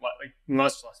them like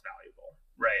much less valuable,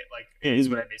 right? Like it is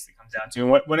what it basically comes down to. And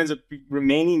what ends up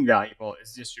remaining valuable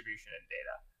is distribution and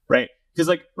data, right? Because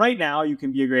like right now you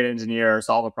can be a great engineer,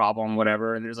 solve a problem,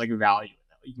 whatever, and there's like value in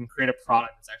that. You can create a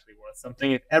product that's actually worth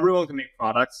something. If everyone can make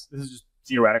products, this is just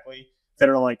theoretically, that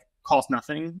are like cost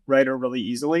nothing, right, or really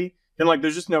easily, then like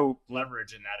there's just no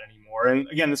leverage in that anymore. And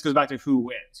again, this goes back to who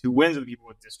wins. Who wins are the people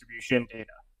with distribution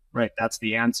data, right? That's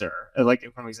the answer, like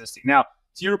from existing. Now,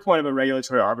 to your point about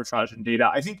regulatory arbitrage and data,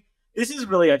 I think this is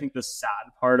really, the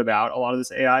sad part about a lot of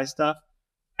this AI stuff.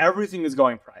 Everything is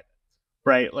going private,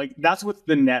 right? Like that's what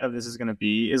the net of this is going to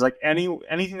be, is like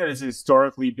anything that has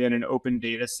historically been an open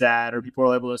data set, or people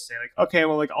are able to say like, okay,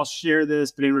 well, like I'll share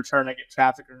this, but in return I get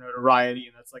traffic or notoriety,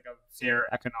 and that's like a fair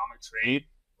economic trade,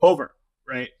 over,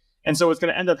 right? And so what's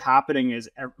going to end up happening is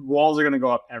walls are going to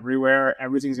go up everywhere.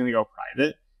 Everything's going to go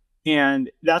private. And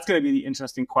that's going to be the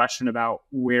interesting question about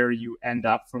where you end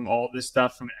up from all this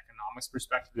stuff from an economics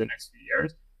perspective in the next few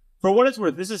years. For what it's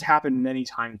worth, this has happened many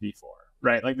times before,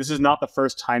 right? Like this is not the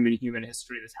first time in human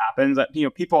history this happens. That, you know,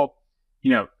 people,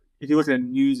 you know, if you look at the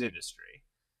news industry,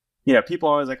 you know, people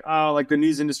are always like, oh, like the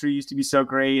news industry used to be so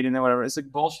great and then whatever. It's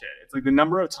like bullshit. It's like the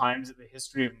number of times in the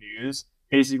history of news,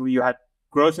 basically you had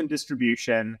growth and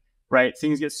distribution, right?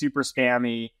 Things get super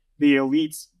spammy. The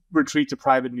elites retreat to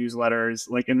private newsletters,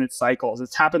 like in its cycles.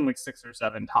 It's happened like 6 or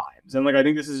 7 times. And like, I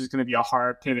think this is just going to be a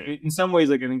hard pivot. In some ways,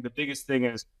 like I think the biggest thing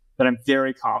is that I'm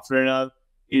very confident of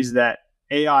is that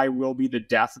AI will be the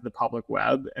death of the public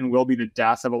web and will be the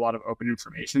death of a lot of open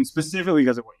information, specifically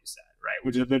because of what you said, right?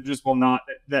 Which is that just will not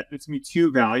that it's gonna be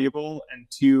too valuable and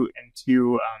too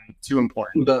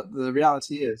important. But the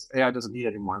reality is AI doesn't need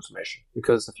any more information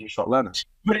because it's a few shot learner.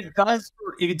 But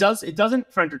it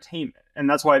doesn't for entertainment, and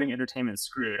that's why I think entertainment is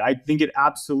screwed. I think it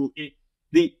absolutely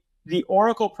the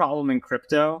oracle problem in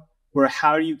crypto, where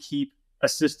how do you keep a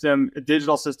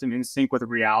digital system in sync with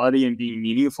reality and being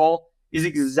meaningful, is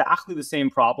exactly the same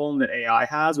problem that AI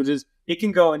has, which is it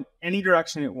can go in any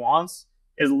direction it wants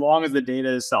as long as the data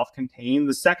is self-contained.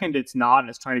 The second it's not and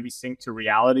it's trying to be synced to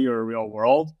reality or a real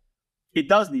world, it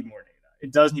does need more data.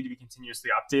 It does need to be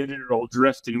continuously updated, or it'll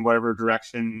drift in whatever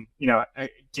direction,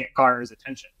 it can't garner his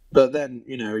attention. But then,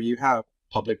 you have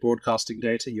public broadcasting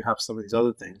data, you have some of these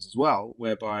other things as well,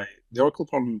 whereby the oracle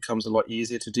problem becomes a lot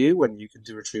easier to do when you can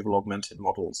do retrieval augmented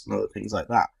models and other things like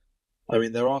that. I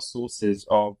mean, there are sources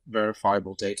of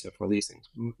verifiable data for these things.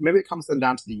 Maybe it comes then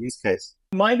down to the use case.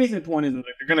 My basic point is that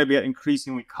they're going to be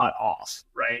increasingly cut off,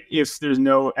 right? If there's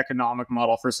no economic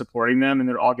model for supporting them and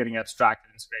they're all getting abstracted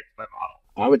and scraped by model.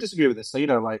 I would disagree with this. So,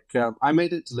 I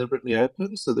made it deliberately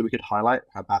open so that we could highlight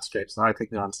how bad scrapes are. I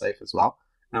think they're unsafe as well.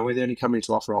 And we're the only company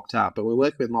to offer opt-out, but we're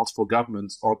working with multiple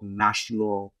governments on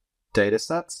national data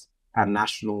sets and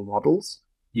national models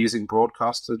using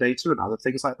broadcaster data and other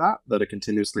things like that are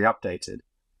continuously updated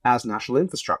as national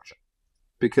infrastructure.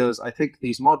 Because I think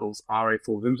these models are a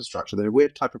form of infrastructure. They're a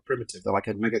weird type of primitive. They're like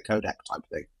a mega codec type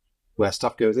thing, where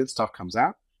stuff goes in, stuff comes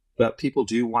out, but people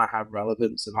do want to have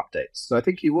relevance and updates. So I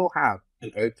think you will have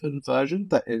an open version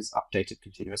that is updated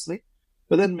continuously,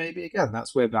 but then maybe, again,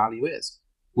 that's where value is.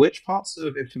 Which parts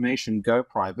of information go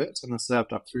private and are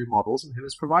served up through models, and who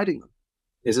is providing them?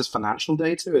 Is this financial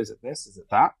data? Is it this? Is it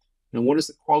that? And what is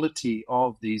the quality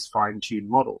of these fine-tuned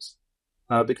models?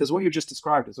 Because what you just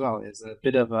described as well is a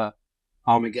bit of a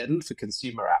Armageddon for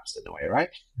consumer apps in a way, right?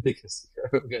 Because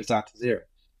it goes down to zero.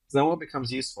 So then what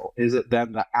becomes useful? Is it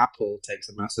then that Apple takes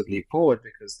a massive leap forward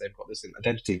because they've got this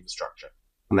identity infrastructure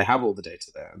and they have all the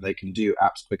data there and they can do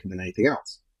apps quicker than anything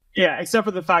else? Yeah, except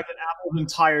for the fact that Apple's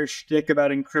entire shtick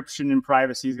about encryption and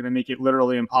privacy is going to make it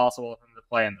literally impossible for them to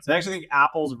play in this. I actually think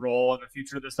Apple's role in the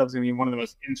future of this stuff is going to be one of the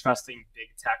most interesting big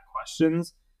tech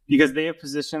questions, because they have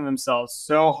positioned themselves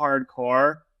so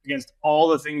hardcore against all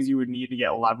the things you would need to get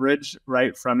leverage,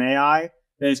 right, from AI,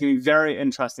 that it's going to be very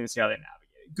interesting to see how they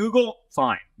navigate it. Google,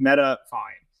 fine. Meta,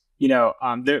 fine.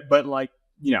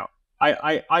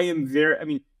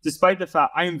 Despite the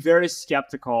fact I am very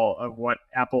skeptical of what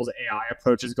Apple's AI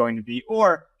approach is going to be,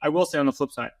 or I will say on the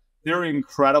flip side, they're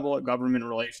incredible at government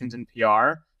relations and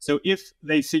PR. So if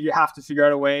they have to figure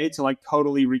out a way to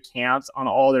totally recant on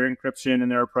all their encryption and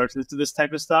their approaches to this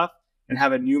type of stuff and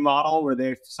have a new model where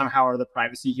they somehow are the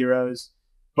privacy heroes,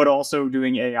 but also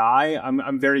doing AI,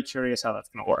 I'm very curious how that's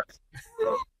going to work.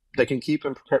 They can keep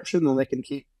encryption, and they can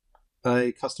keep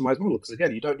a customized model. Because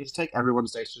again, you don't need to take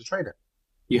everyone's data to train it.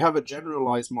 You have a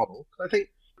generalized model. I think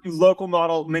local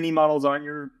model, mini models on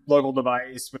your local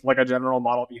device with a general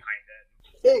model behind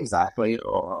it. Exactly.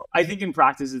 I think in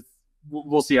practice,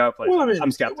 we'll see how it plays. Well, I mean,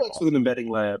 I'm skeptical. It works with an embedding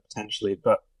layer potentially,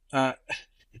 but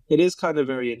it is kind of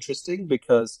very interesting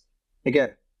because, again,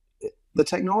 the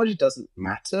technology doesn't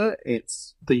matter.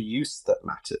 It's the use that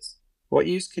matters. What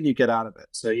use can you get out of it?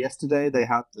 So yesterday they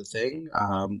had the thing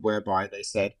whereby they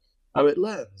said, it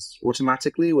learns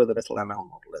automatically with a little ML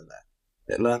model in there.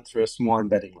 It learned through a small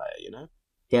embedding layer,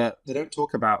 But they don't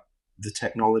talk about the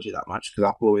technology that much because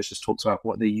Apple always just talks about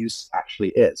what the use actually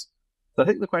is. So I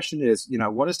think the question is,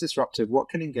 what is disruptive? What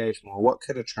can engage more? What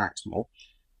can attract more?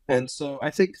 And so I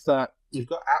think that you've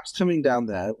got apps coming down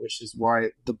there, which is why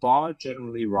the bar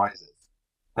generally rises.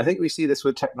 I think we see this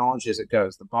with technology as it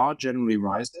goes. The bar generally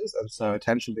rises, and so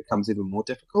attention becomes even more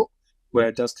difficult, where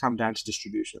it does come down to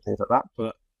distribution and things like that.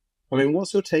 But,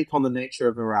 what's your take on the nature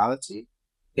of virality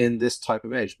in this type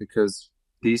of age? Because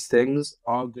these things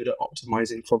are good at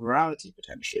optimizing for virality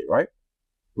potentially, right?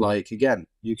 Again,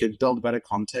 you can build better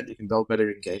content, you can build better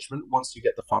engagement once you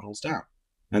get the funnels down.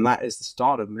 And that is the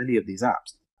start of many of these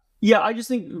apps. Yeah, I just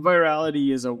think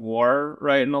virality is a war,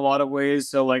 right, in a lot of ways.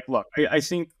 So, look, I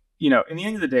think, in the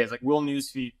end of the day, it's will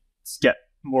newsfeeds get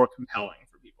more compelling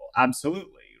for people?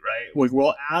 Absolutely, right?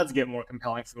 Will ads get more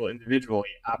compelling for people individually?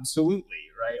 Absolutely,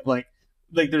 right?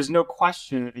 There's no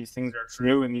question that these things are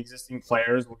true, and the existing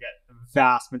players will get the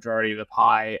vast majority of the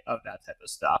pie of that type of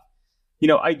stuff.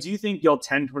 I do think you'll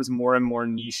tend towards more and more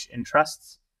niche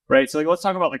interests, right? So let's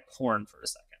talk about porn for a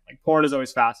second. Porn is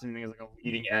always fascinating as a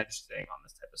leading edge thing on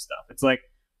this type of stuff. It's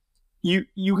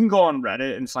you can go on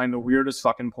Reddit and find the weirdest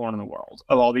fucking porn in the world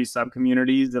of all these sub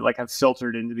communities that have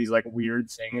filtered into these weird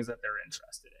things that they're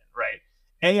interested in, right?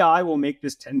 AI will make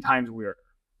this 10 times weirder,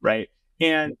 right?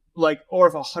 And like, or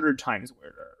if 100 times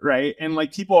weirder, right? And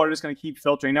like people are just going to keep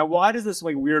filtering. Now, why does this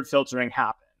like weird filtering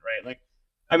happen, right? Like,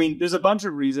 I mean, there's a bunch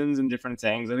of reasons and different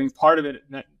things. I think part of it,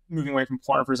 moving away from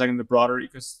porn for a second, the broader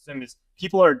ecosystem is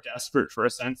people are desperate for a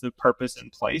sense of purpose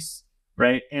and place,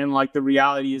 right? And like the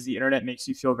reality is the internet makes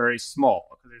you feel very small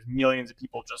because there's millions of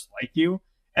people just like you.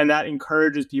 And that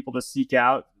encourages people to seek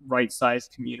out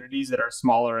right-sized communities that are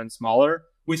smaller and smaller.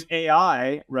 With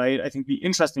AI, right, I think the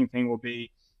interesting thing will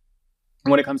be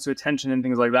when it comes to attention and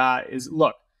things like that is,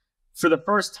 look, for the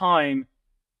first time,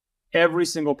 every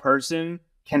single person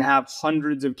can have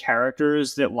hundreds of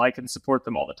characters that like and support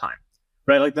them all the time,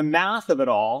 right? Like the math of it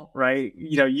all, right?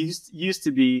 You know, used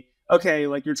to be, okay,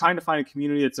 like you're trying to find a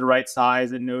community that's the right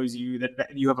size, that knows you, that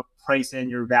you have a price in,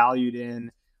 you're valued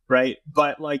in, right?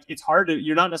 But like, it's hard to,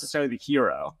 you're not necessarily the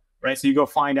hero, right? So you go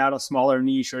find out a smaller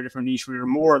niche or a different niche where you're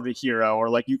more of the hero, or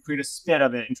like you create a spin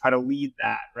of it and try to lead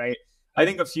that, right? I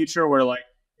think a future where like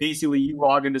basically you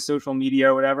log into social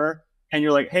media or whatever, and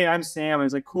you're like, hey, I'm Sam. And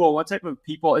it's like, cool, what type of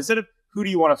people, instead of who do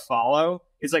you want to follow,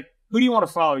 it's like, who do you want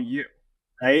to follow you,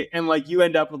 right? And like you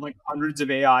end up with like hundreds of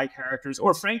AI characters,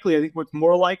 or frankly, I think what's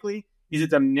more likely is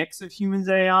it's a mix of humans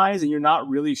and AIs, and you're not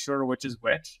really sure which is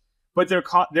which. But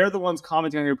they're the ones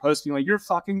commenting on your post being like, you're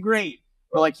fucking great,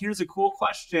 or like, here's a cool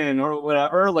question, or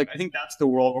whatever. Like, I think that's the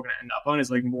world we're going to end up on, is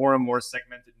like more and more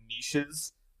segmented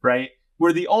niches, right?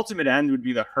 Where the ultimate end would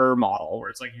be the her model, where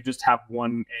it's like you just have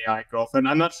one AI girlfriend.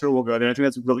 I'm not sure we'll go there. I think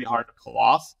that's really hard to pull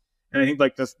off. And I think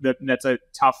like that's a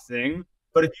tough thing.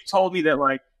 But if you told me that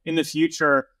like in the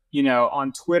future, you know,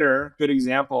 on Twitter, good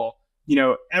example, you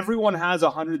know, everyone has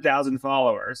 100,000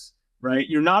 followers, right?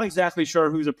 You're not exactly sure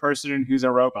who's a person and who's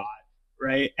a robot,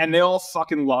 right? And they all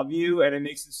fucking love you, and it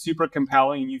makes it super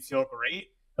compelling, and you feel great.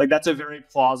 Like that's a very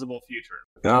plausible future.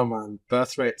 Oh man,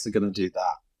 birth rates are going to do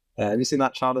that. Have you seen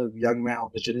that chart of young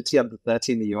male virginity under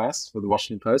 30 in the US for the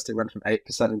Washington Post? It went from 8%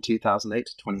 in 2008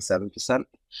 to 27%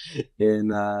 in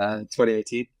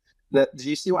 2018. Did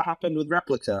you see what happened with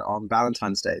Replika on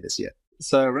Valentine's Day this year?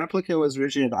 So Replika was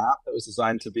originally an app that was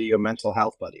designed to be your mental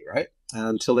health buddy, right?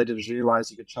 Until they didn't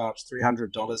realize you could charge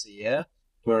 $300 a year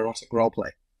for erotic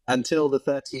roleplay. Until the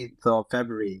 13th of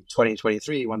February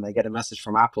 2023, when they get a message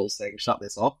from Apple saying, shut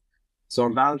this off. So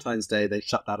on Valentine's Day, they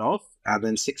shut that off. And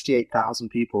then 68,000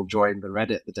 people joined the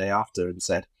Reddit the day after and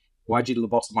said, why'd you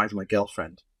lobotomize my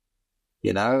girlfriend?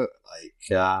 You know,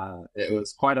 like, it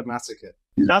was quite a massacre.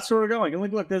 That's where we're going. And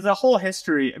like, look, there's a whole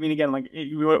history. I mean, again, like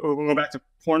we'll go back to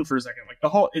porn for a second. Like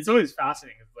it's always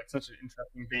fascinating. It's like such an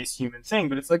interesting base human thing.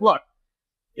 But it's like, look,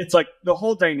 it's like the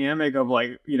whole dynamic of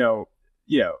like, you know,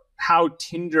 how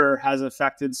Tinder has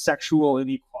affected sexual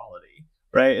inequality,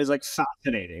 right? Is like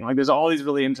fascinating. Like there's all these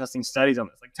really interesting studies on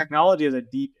this. Like technology has a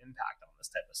deep impact on this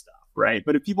type of stuff, right?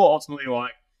 But if people ultimately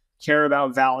like care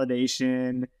about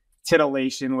validation,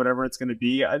 titillation, whatever it's going to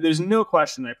be, there's no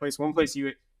question. One place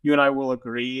you and I will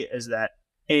agree is that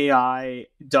AI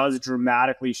does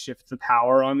dramatically shift the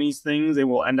power on these things. They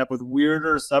will end up with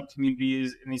weirder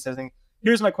sub-communities and these things.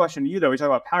 Here's my question to you, though. We talk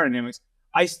about power dynamics.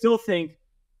 I still think,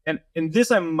 and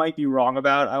this I might be wrong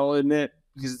about, I will admit,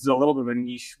 because it's a little bit of a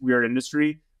niche, weird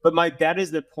industry, but my bet is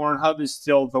that Pornhub is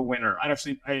still the winner. I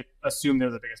assume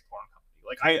they're the biggest porn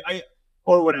company. Like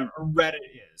or whatever, Reddit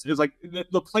is. It's like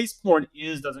the place porn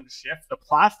doesn't shift. The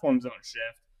platforms don't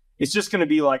shift. It's just going to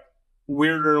be like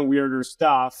weirder and weirder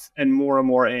stuff and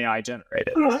more AI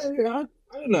generated. I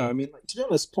don't know. I mean, like, to be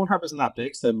honest, Pornhub isn't that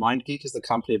big, so MindGeek is the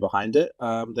company behind it.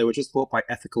 They were just bought by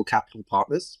Ethical Capital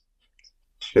Partners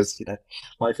because, you know,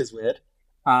 life is weird.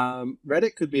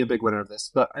 Reddit could be a big winner of this,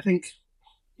 but I think,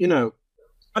 you know...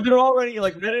 But they're already,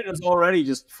 like, Reddit is already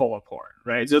just full of porn,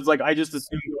 right? So it's like, I just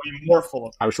assume they'll be more full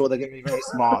of porn. I'm sure they're going to be very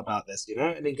smart about this, you know,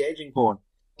 and engaging porn.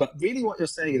 But really what you're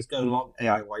saying is go long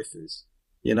AI waifus.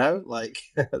 You know, like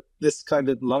this kind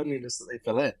of loneliness that they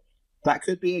fill in. That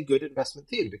could be a good investment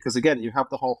theme because, again, you have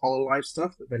the whole HoloLive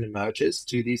stuff that then emerges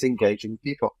to these engaging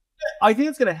people. I think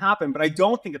it's going to happen, but I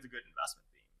don't think it's a good investment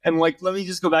theme. And like, let me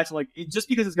just go back to like, just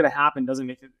because it's going to happen doesn't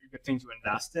make it a good thing to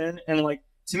invest in. And like,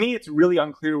 to me, it's really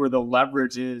unclear where the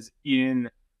leverage is in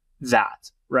that,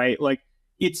 right? Like,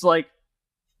 it's like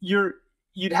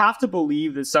you'd have to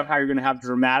believe that somehow you're going to have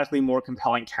dramatically more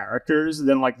compelling characters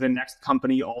than like the next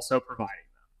company also providing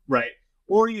them, right?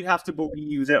 Or you'd have to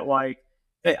believe that like,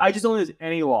 I just don't think there's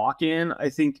any lock-in, I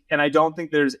think, and I don't think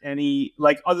there's any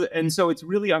like other, and so it's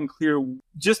really unclear.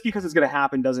 Just because it's going to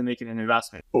happen doesn't make it an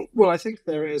investment. Well, I think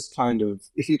there is kind of,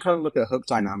 if you kind of look at hook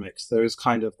dynamics, there is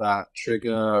kind of that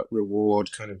trigger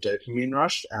reward kind of dopamine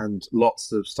rush and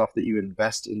lots of stuff that you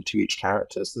invest into each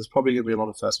character. So there's probably going to be a lot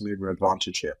of first mover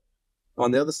advantage here. On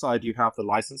the other side, you have the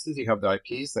licenses, you have the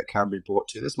IPs that can be brought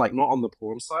to this, like not on the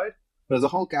porn side, there's a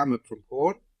whole gamut from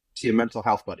porn to your mental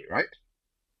health buddy, right?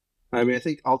 I mean, I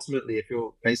think ultimately, if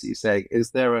you're basically saying,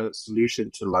 is there a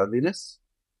solution to loneliness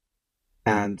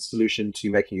and solution to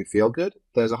making you feel good?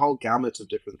 There's a whole gamut of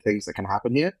different things that can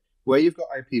happen here, where you've got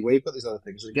IP, where you've got these other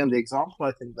things. Again, the example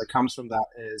I think that comes from that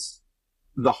is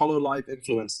the HoloLive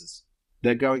influencers.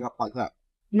 They're going up like that.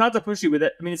 Not to push you with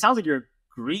it. I mean, it sounds like you're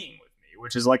agreeing with me,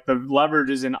 which is like the leverage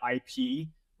is in IP,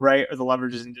 right? Or the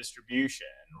leverage is in distribution,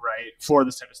 right? For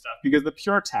this type of stuff. Because the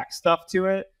pure tech stuff to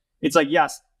it, it's like,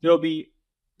 yes, there'll be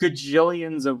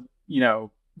gajillions of,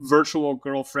 virtual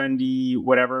girlfriendy,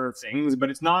 whatever things, but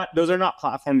those are not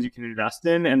platforms you can invest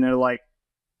in. And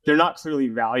they're not clearly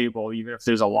valuable, even if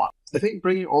there's a lot. I think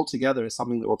bringing it all together is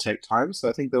something that will take time. So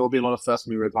I think there will be a lot of first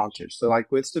mover advantage. So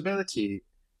like with stability,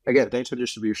 again, data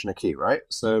distribution are key, right?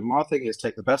 So my thing is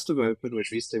take the best of open,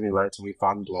 which we stimulate and we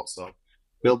fund lots of,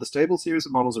 build the stable series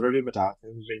of models of every modality,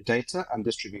 and bring data and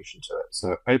distribution to it.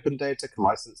 So open data,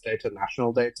 licensed data,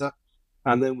 national data,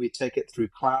 and then we take it through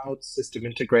cloud, system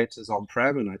integrators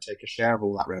on-prem, and I take a share of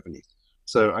all that revenue.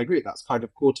 So I agree, that's kind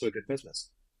of core to a good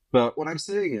business. But what I'm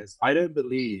saying is, I don't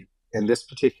believe in this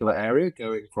particular area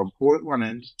going from poor at one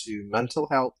end to mental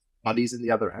health buddies in the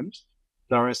other end.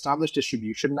 There are established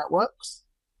distribution networks.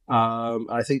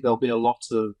 I think there'll be a lot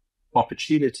of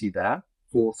opportunity there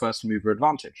for first mover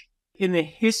advantage. In the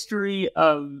history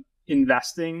of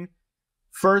investing,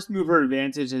 first mover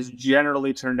advantage has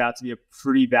generally turned out to be a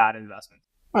pretty bad investment.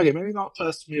 Okay, maybe not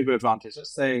first mover advantage.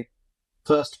 Let's say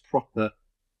first proper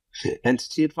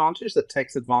entity advantage that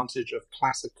takes advantage of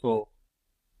classical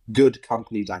good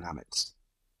company dynamics.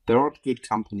 There aren't good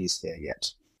companies here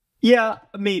yet. Yeah,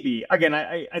 maybe. Again,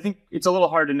 I think it's a little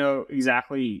hard to know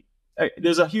exactly.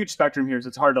 There's a huge spectrum here, so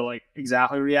it's hard to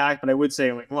exactly react. But I would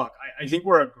say, look, I think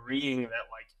we're agreeing that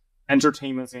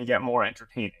entertainment's going to get more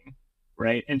entertaining,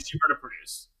 right, and cheaper to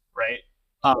produce, right?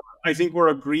 I think we're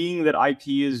agreeing that IP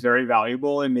is very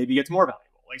valuable and maybe gets more valuable.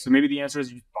 So maybe the answer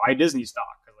is you buy Disney stock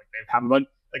because they have a bunch.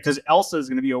 Because Elsa is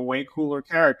going to be a way cooler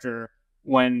character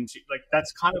when she,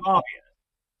 that's kind of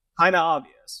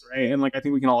obvious, right? And I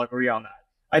think we can all agree on that.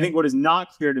 I think what is not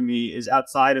clear to me is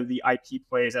outside of the IP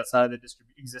plays, outside of the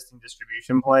existing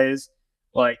distribution plays,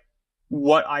 what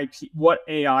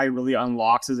AI really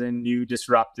unlocks as a new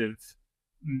disruptive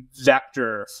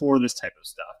vector for this type of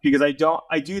stuff. Because I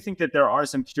do think that there are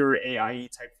some pure AI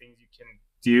type things you can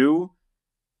do.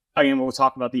 Again, we'll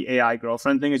talk about the AI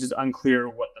girlfriend thing. It's just unclear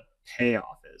what the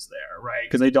payoff is there, right?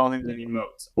 Because I don't think there's any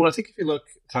moats. Well, I think if you look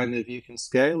you can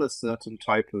scale a certain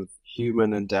type of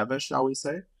human endeavor, shall we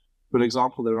say. For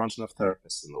example, there aren't enough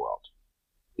therapists in the world,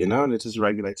 and it is a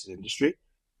regulated industry.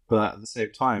 But at the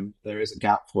same time, there is a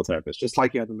gap for therapists, just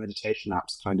like you had the meditation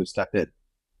apps kind of step in.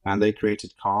 And they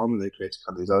created Calm, and they created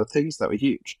kind of these other things that were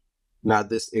huge. Now,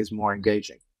 this is more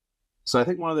engaging. So I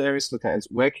think one of the areas to look at is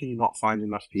where can you not find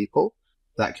enough people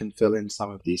that can fill in some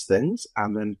of these things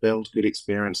and then build good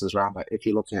experiences around that if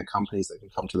you're looking at companies that can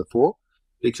come to the fore,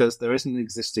 because there is an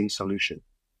existing solution.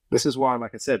 This is why,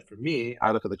 like I said, for me,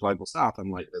 I look at the global south, I'm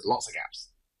like, there's lots of gaps.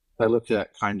 I look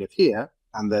at kind of here,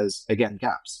 and there's, again,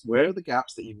 gaps. Where are the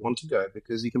gaps that you want to go?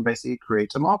 Because you can basically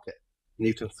create a market and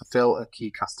you can fulfill a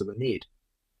key customer need.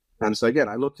 And so, again,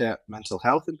 I look at mental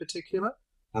health in particular,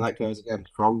 and that goes, again,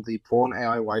 from the porn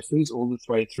AI waifus all the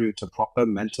way through to proper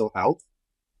mental health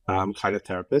kind of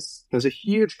therapists. There's a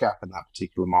huge gap in that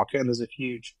particular market, and there's a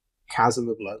huge chasm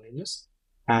of loneliness,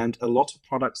 and a lot of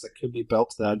products that could be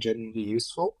built that are genuinely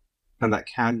useful and that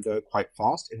can go quite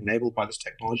fast, enabled by this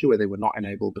technology where they were not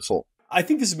enabled before. I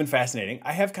think this has been fascinating.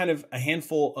 I have kind of a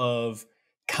handful of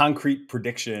concrete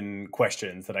prediction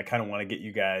questions that I kind of want to get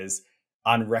you guys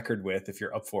on record with, if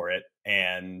you're up for it,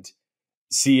 and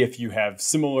see if you have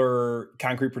similar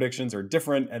concrete predictions or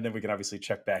different, and then we can obviously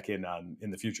check back in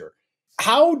the future.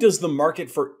 How does the market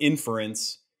for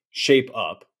inference shape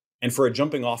up? And for a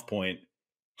jumping off point,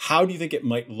 how do you think it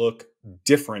might look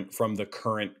different from the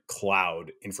current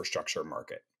cloud infrastructure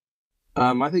market?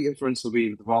 I think inference will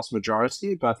be the vast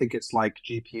majority, but I think it's like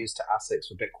GPUs to ASICs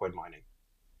for Bitcoin mining.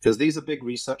 Because these are big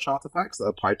research artifacts that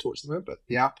are PyTorch them, but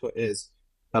the output is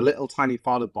a little tiny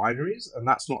file of binaries, and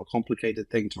that's not a complicated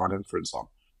thing to run inference on.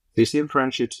 So you see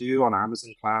Inferentia 2 on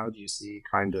Amazon Cloud, you see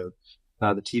kind of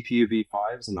the TPU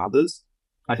v5s and others.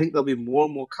 I think there'll be more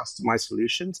and more customized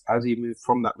solutions as you move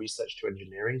from that research to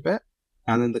engineering bit,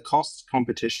 and then the cost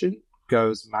competition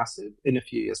goes massive in a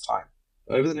few years' time.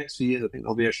 Over the next few years, I think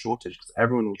there'll be a shortage because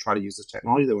everyone will try to use this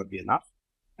technology. There won't be enough.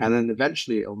 And then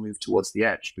eventually it'll move towards the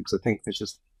edge because I think there's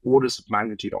just orders of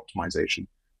magnitude optimization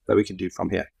that we can do from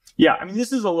here. Yeah, I mean,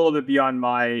 this is a little bit beyond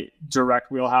my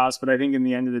direct wheelhouse, but I think in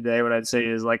the end of the day, what I'd say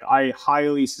is I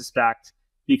highly suspect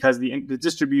because the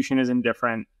distribution is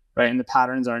indifferent, right? And the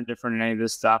patterns aren't different in any of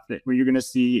this stuff. That what you're going to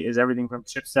see is everything from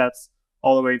chipsets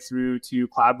all the way through to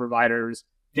cloud providers.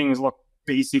 Things look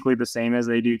basically the same as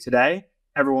they do today.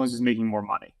 Everyone's just making more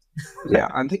money. Yeah,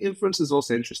 I think inference is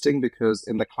also interesting because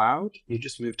in the cloud, you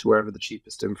just move to wherever the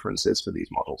cheapest inference is for these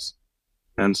models.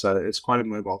 And so it's quite a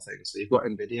mobile thing. So you've got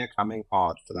NVIDIA coming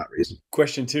hard for that reason.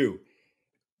 Question 2.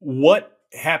 What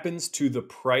happens to the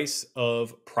price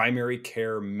of primary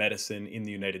care medicine in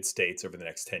the United States over the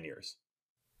next 10 years?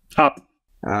 Up.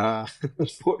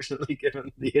 Unfortunately,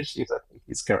 given the issues, I think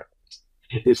he's correct.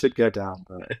 It should go down,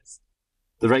 but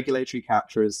the regulatory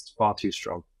capture is far too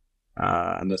strong.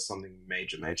 Unless something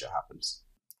major happens.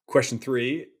 Question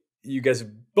 3, you guys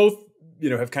both,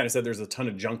 have kind of said there's a ton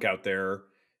of junk out there.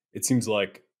 It seems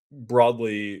like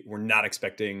broadly, we're not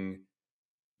expecting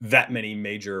that many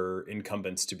major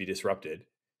incumbents to be disrupted.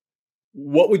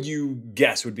 What would you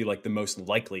guess would be like the most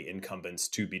likely incumbents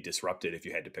to be disrupted if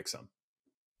you had to pick some?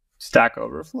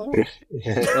 StackOverflow?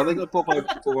 Yeah, I think got bought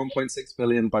for $1.6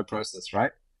 billion by Process,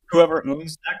 right? Whoever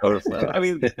owns StackOverflow. I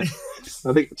mean,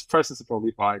 I think Process are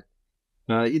probably fine.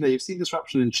 You've seen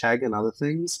disruption in Chegg and other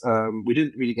things. We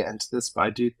didn't really get into this, but I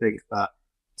do think that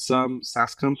some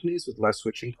SaaS companies with low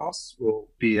switching costs will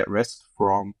be at risk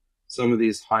from some of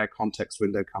these higher context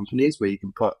window companies where you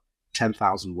can put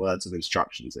 10,000 words of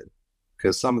instructions in,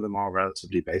 because some of them are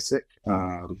relatively basic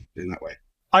in that way.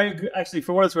 I agree. Actually,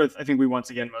 for what it's worth, I think we once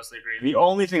again mostly agree. The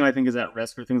only thing I think is at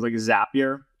risk are things like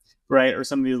Zapier, right? Or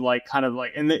some of these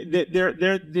and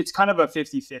it's kind of a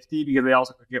 50-50 because they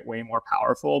also could get way more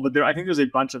powerful. But I think there's a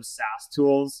bunch of SaaS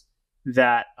tools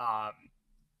that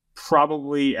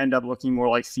probably end up looking more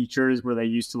like features where they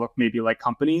used to look maybe like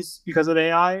companies because of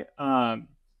AI.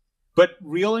 But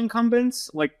real incumbents,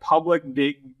 like public,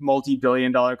 big,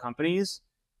 multi-billion-dollar companies,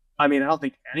 I mean, I don't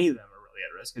think any of them are really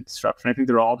at risk of disruption. I think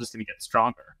they're all just going to get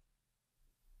stronger.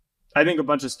 I think a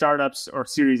bunch of startups or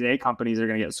Series A companies are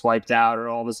going to get swiped out or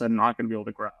all of a sudden not going to be able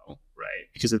to grow, right?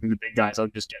 Because I think the big guys will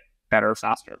just get better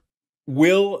faster.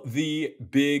 Will the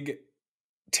big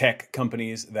tech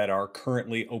companies that are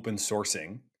currently open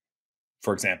sourcing,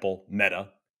 for example,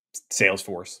 Meta,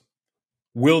 Salesforce,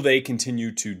 will they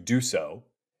continue to do so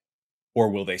or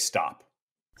will they stop?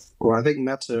 Well, I think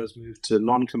Meta has moved to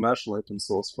non-commercial open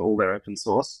source for all their open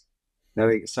source. I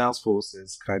think Salesforce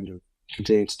is kind of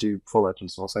continuing to do full open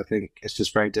source. I think it's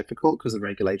just very difficult because the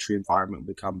regulatory environment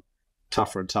will become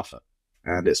tougher and tougher,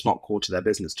 and it's not core to their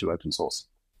business to open source.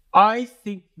 I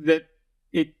think that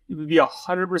it would be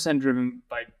 100% driven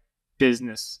by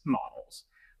business models,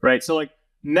 right? So like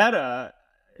Meta,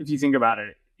 if you think about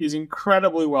it, is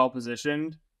incredibly well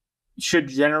positioned. Should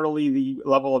generally the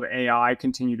level of AI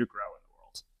continue to grow in the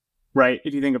world, right?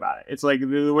 If you think about it, it's like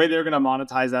the way they're going to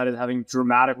monetize that is having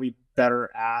dramatically better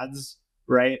ads,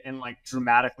 right? And like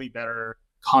dramatically better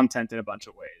content in a bunch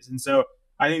of ways. And so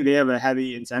I think they have a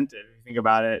heavy incentive, if you think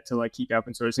about it, to like keep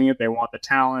open sourcing it. They want the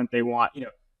talent. They want,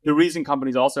 the reason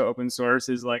companies also open source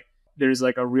is like there's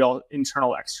like a real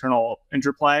internal external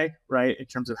interplay, right? In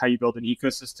terms of how you build an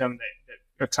ecosystem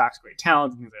that attracts great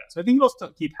talent and things like that. So I think it'll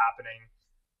still keep happening.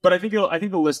 But I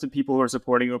think the list of people who are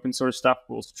supporting open source stuff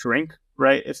will shrink,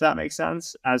 right? If that makes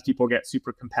sense, as people get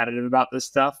super competitive about this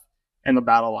stuff and the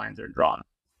battle lines are drawn.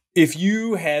 If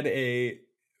you had a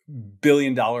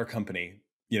billion-dollar company,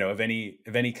 of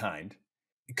any kind,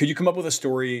 could you come up with a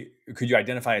story? Could you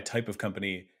identify a type of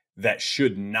company that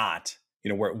should not,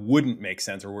 where it wouldn't make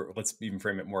sense, or let's even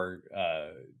frame it more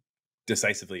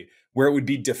decisively, where it would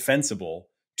be defensible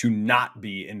to not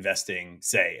be investing,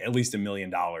 say, at least $1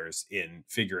 million in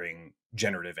figuring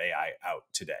generative AI out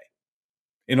today?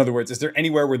 In other words, is there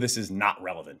anywhere where this is not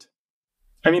relevant?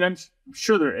 I mean, I'm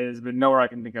sure there is, but nowhere I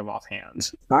can think of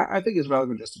offhand. I think it's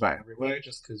relevant just about everywhere,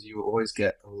 just because you always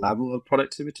get a level of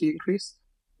productivity increase.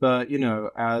 But,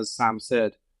 as Sam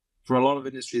said, for a lot of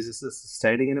industries, it's a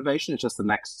sustaining innovation. It's just the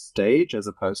next stage as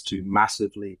opposed to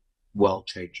massively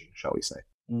world-changing, shall we say.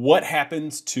 What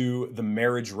happens to the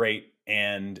marriage rate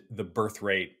and the birth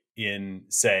rate in,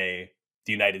 say,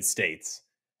 the United States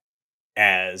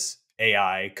as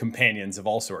AI companions of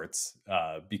all sorts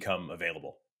become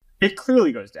available? It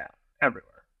clearly goes down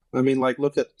everywhere. I mean,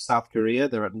 look at South Korea.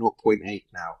 They're at 0.8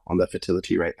 now on their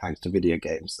fertility rate thanks to video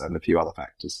games and a few other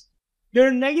factors. There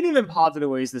are negative and positive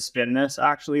ways to spin this,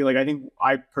 actually. I think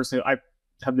I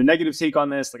have the negative take on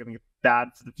this. I think it's bad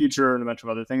for the future and a bunch of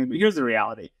other things. But here's the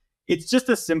reality. It's just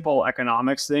a simple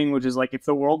economics thing, which is if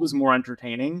the world was more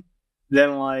entertaining,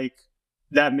 then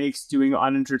that makes doing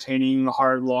unentertaining,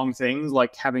 hard, long things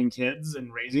like having kids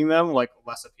and raising them less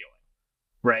appealing,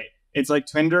 right? It's like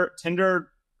Tinder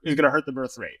is going to hurt the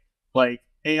birth rate.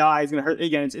 AI is going to hurt.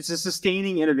 Again, it's a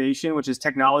sustaining innovation, which is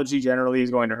technology generally is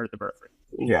going to hurt the birth rate.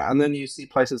 Yeah, and then you see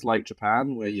places like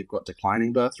Japan where you've got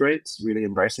declining birth rates really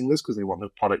embracing this because they want the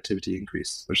productivity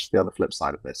increase, which is the other flip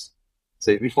side of this.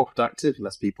 So if you're more productive,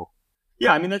 less people.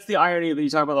 Yeah, I mean that's the irony that you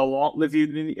talk about the long, if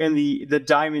you in the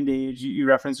diamond age you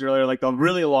referenced earlier, like the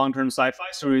really long-term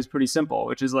sci-fi story is pretty simple,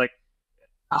 which is like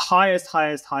a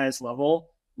highest level,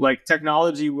 like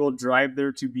technology will drive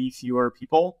there to be fewer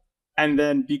people, and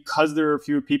then because there are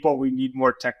fewer people, we need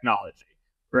more technology,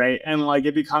 right? And like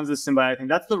it becomes a symbiotic thing.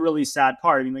 That's the really sad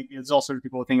part. I mean, like it's all sort of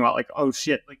people thinking about like, oh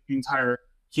shit, like the entire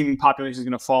human population is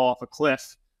going to fall off a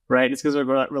cliff, right? It's because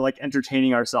we're like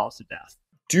entertaining ourselves to death.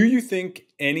 Do you think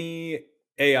any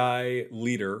AI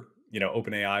leader,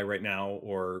 OpenAI right now,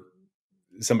 or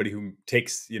somebody who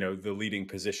takes, the leading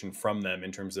position from them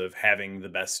in terms of having the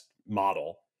best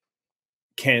model,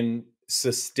 can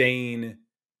sustain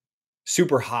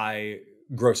super high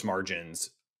gross margins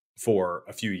for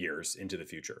a few years into the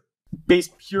future?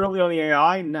 Based purely on the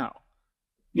AI, no.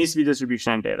 It needs to be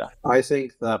distribution and data. I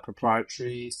think the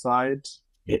proprietary side,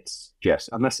 it's yes,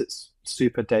 unless it's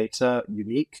super data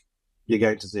unique, you're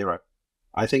going to zero.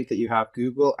 I think that you have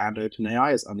Google and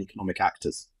OpenAI as uneconomic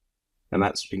actors, and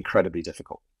that's incredibly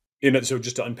difficult. So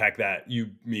just to unpack that,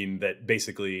 you mean that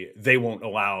basically they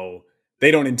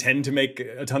don't intend to make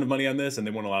a ton of money on this, and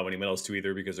they won't allow anyone else to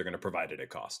either because they're going to provide it at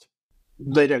cost.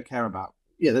 They don't care about,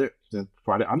 they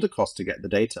provide it under cost to get the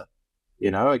data.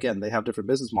 Again, they have different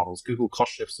business models. Google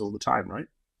cost shifts all the time, right?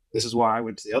 This is why I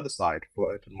went to the other side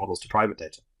for open models to private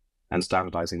data and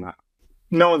standardizing that.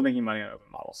 No one's making money on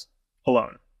open models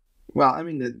alone. Well, I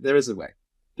mean, there is a way.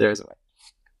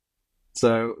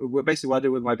 So basically what I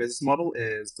do with my business model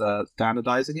is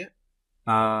standardizing it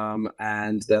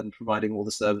and then providing all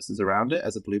the services around it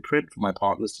as a blueprint for my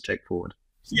partners to take forward.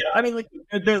 Yeah, I mean, like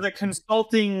there's a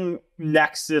consulting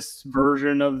nexus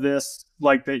version of this,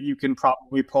 like that you can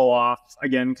probably pull off.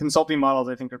 Again, consulting models,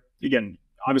 I think, are, again,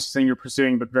 obviously something you're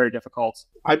pursuing, but very difficult.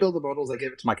 I build the models, I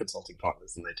give it to my consulting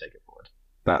partners, and they take it forward.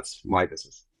 That's my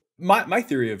business. My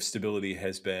theory of stability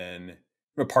has been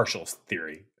a partial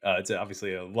theory. It's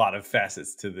obviously a lot of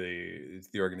facets to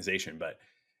the organization, but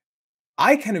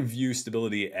I kind of view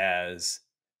stability as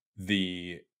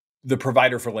the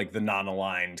provider for like the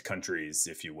non-aligned countries,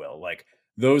 if you will, like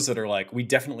those that are like, we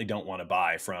definitely don't want to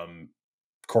buy from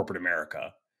corporate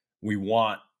America. We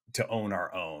want to own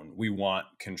our own. We want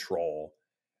control.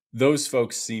 Those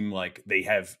folks seem like they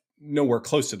have nowhere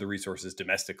close to the resources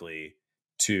domestically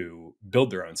to build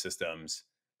their own systems,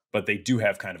 but they do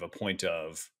have kind of a point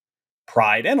of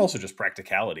pride and also just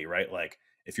practicality, right? Like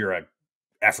if you're a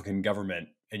African government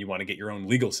and you want to get your own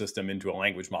legal system into a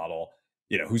language model,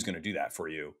 who's going to do that for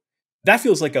you? That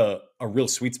feels like a real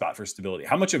sweet spot for stability.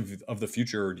 How much of the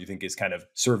future do you think is kind of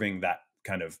serving that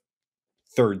kind of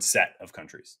third set of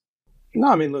countries? No,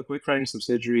 I mean, look, we're creating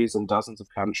subsidiaries in dozens of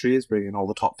countries, bringing all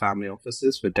the top family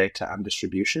offices for data and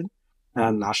distribution,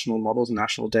 and national models and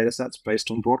national data sets based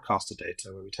on broadcaster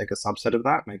data, where we take a subset of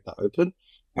that, make that open,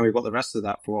 and we've got the rest of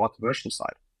that for our commercial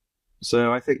side.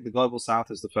 So I think the Global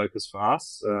South is the focus for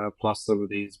us, plus some of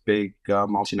these big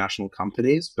multinational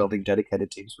companies building dedicated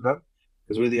teams for them,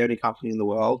 because we're the only company in the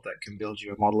world that can build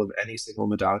you a model of any single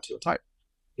modality or type.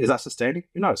 Is that sustaining?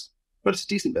 Who knows? But it's a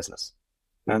decent business.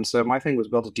 And so my thing was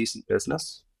build a decent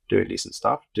business, doing decent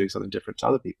stuff, doing something different to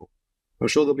other people. I'm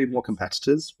sure there'll be more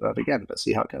competitors, but again, let's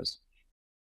see how it goes.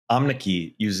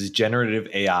 OmniKey uses generative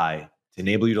AI to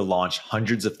enable you to launch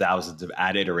hundreds of thousands of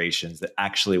ad iterations that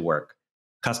actually work,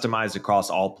 customized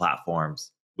across all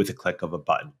platforms with a click of a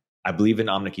button. I believe in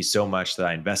OmniKey so much that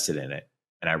I invested in it,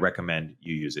 and I recommend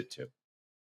you use it too.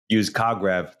 Use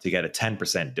CogRev to get a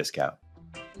 10% discount.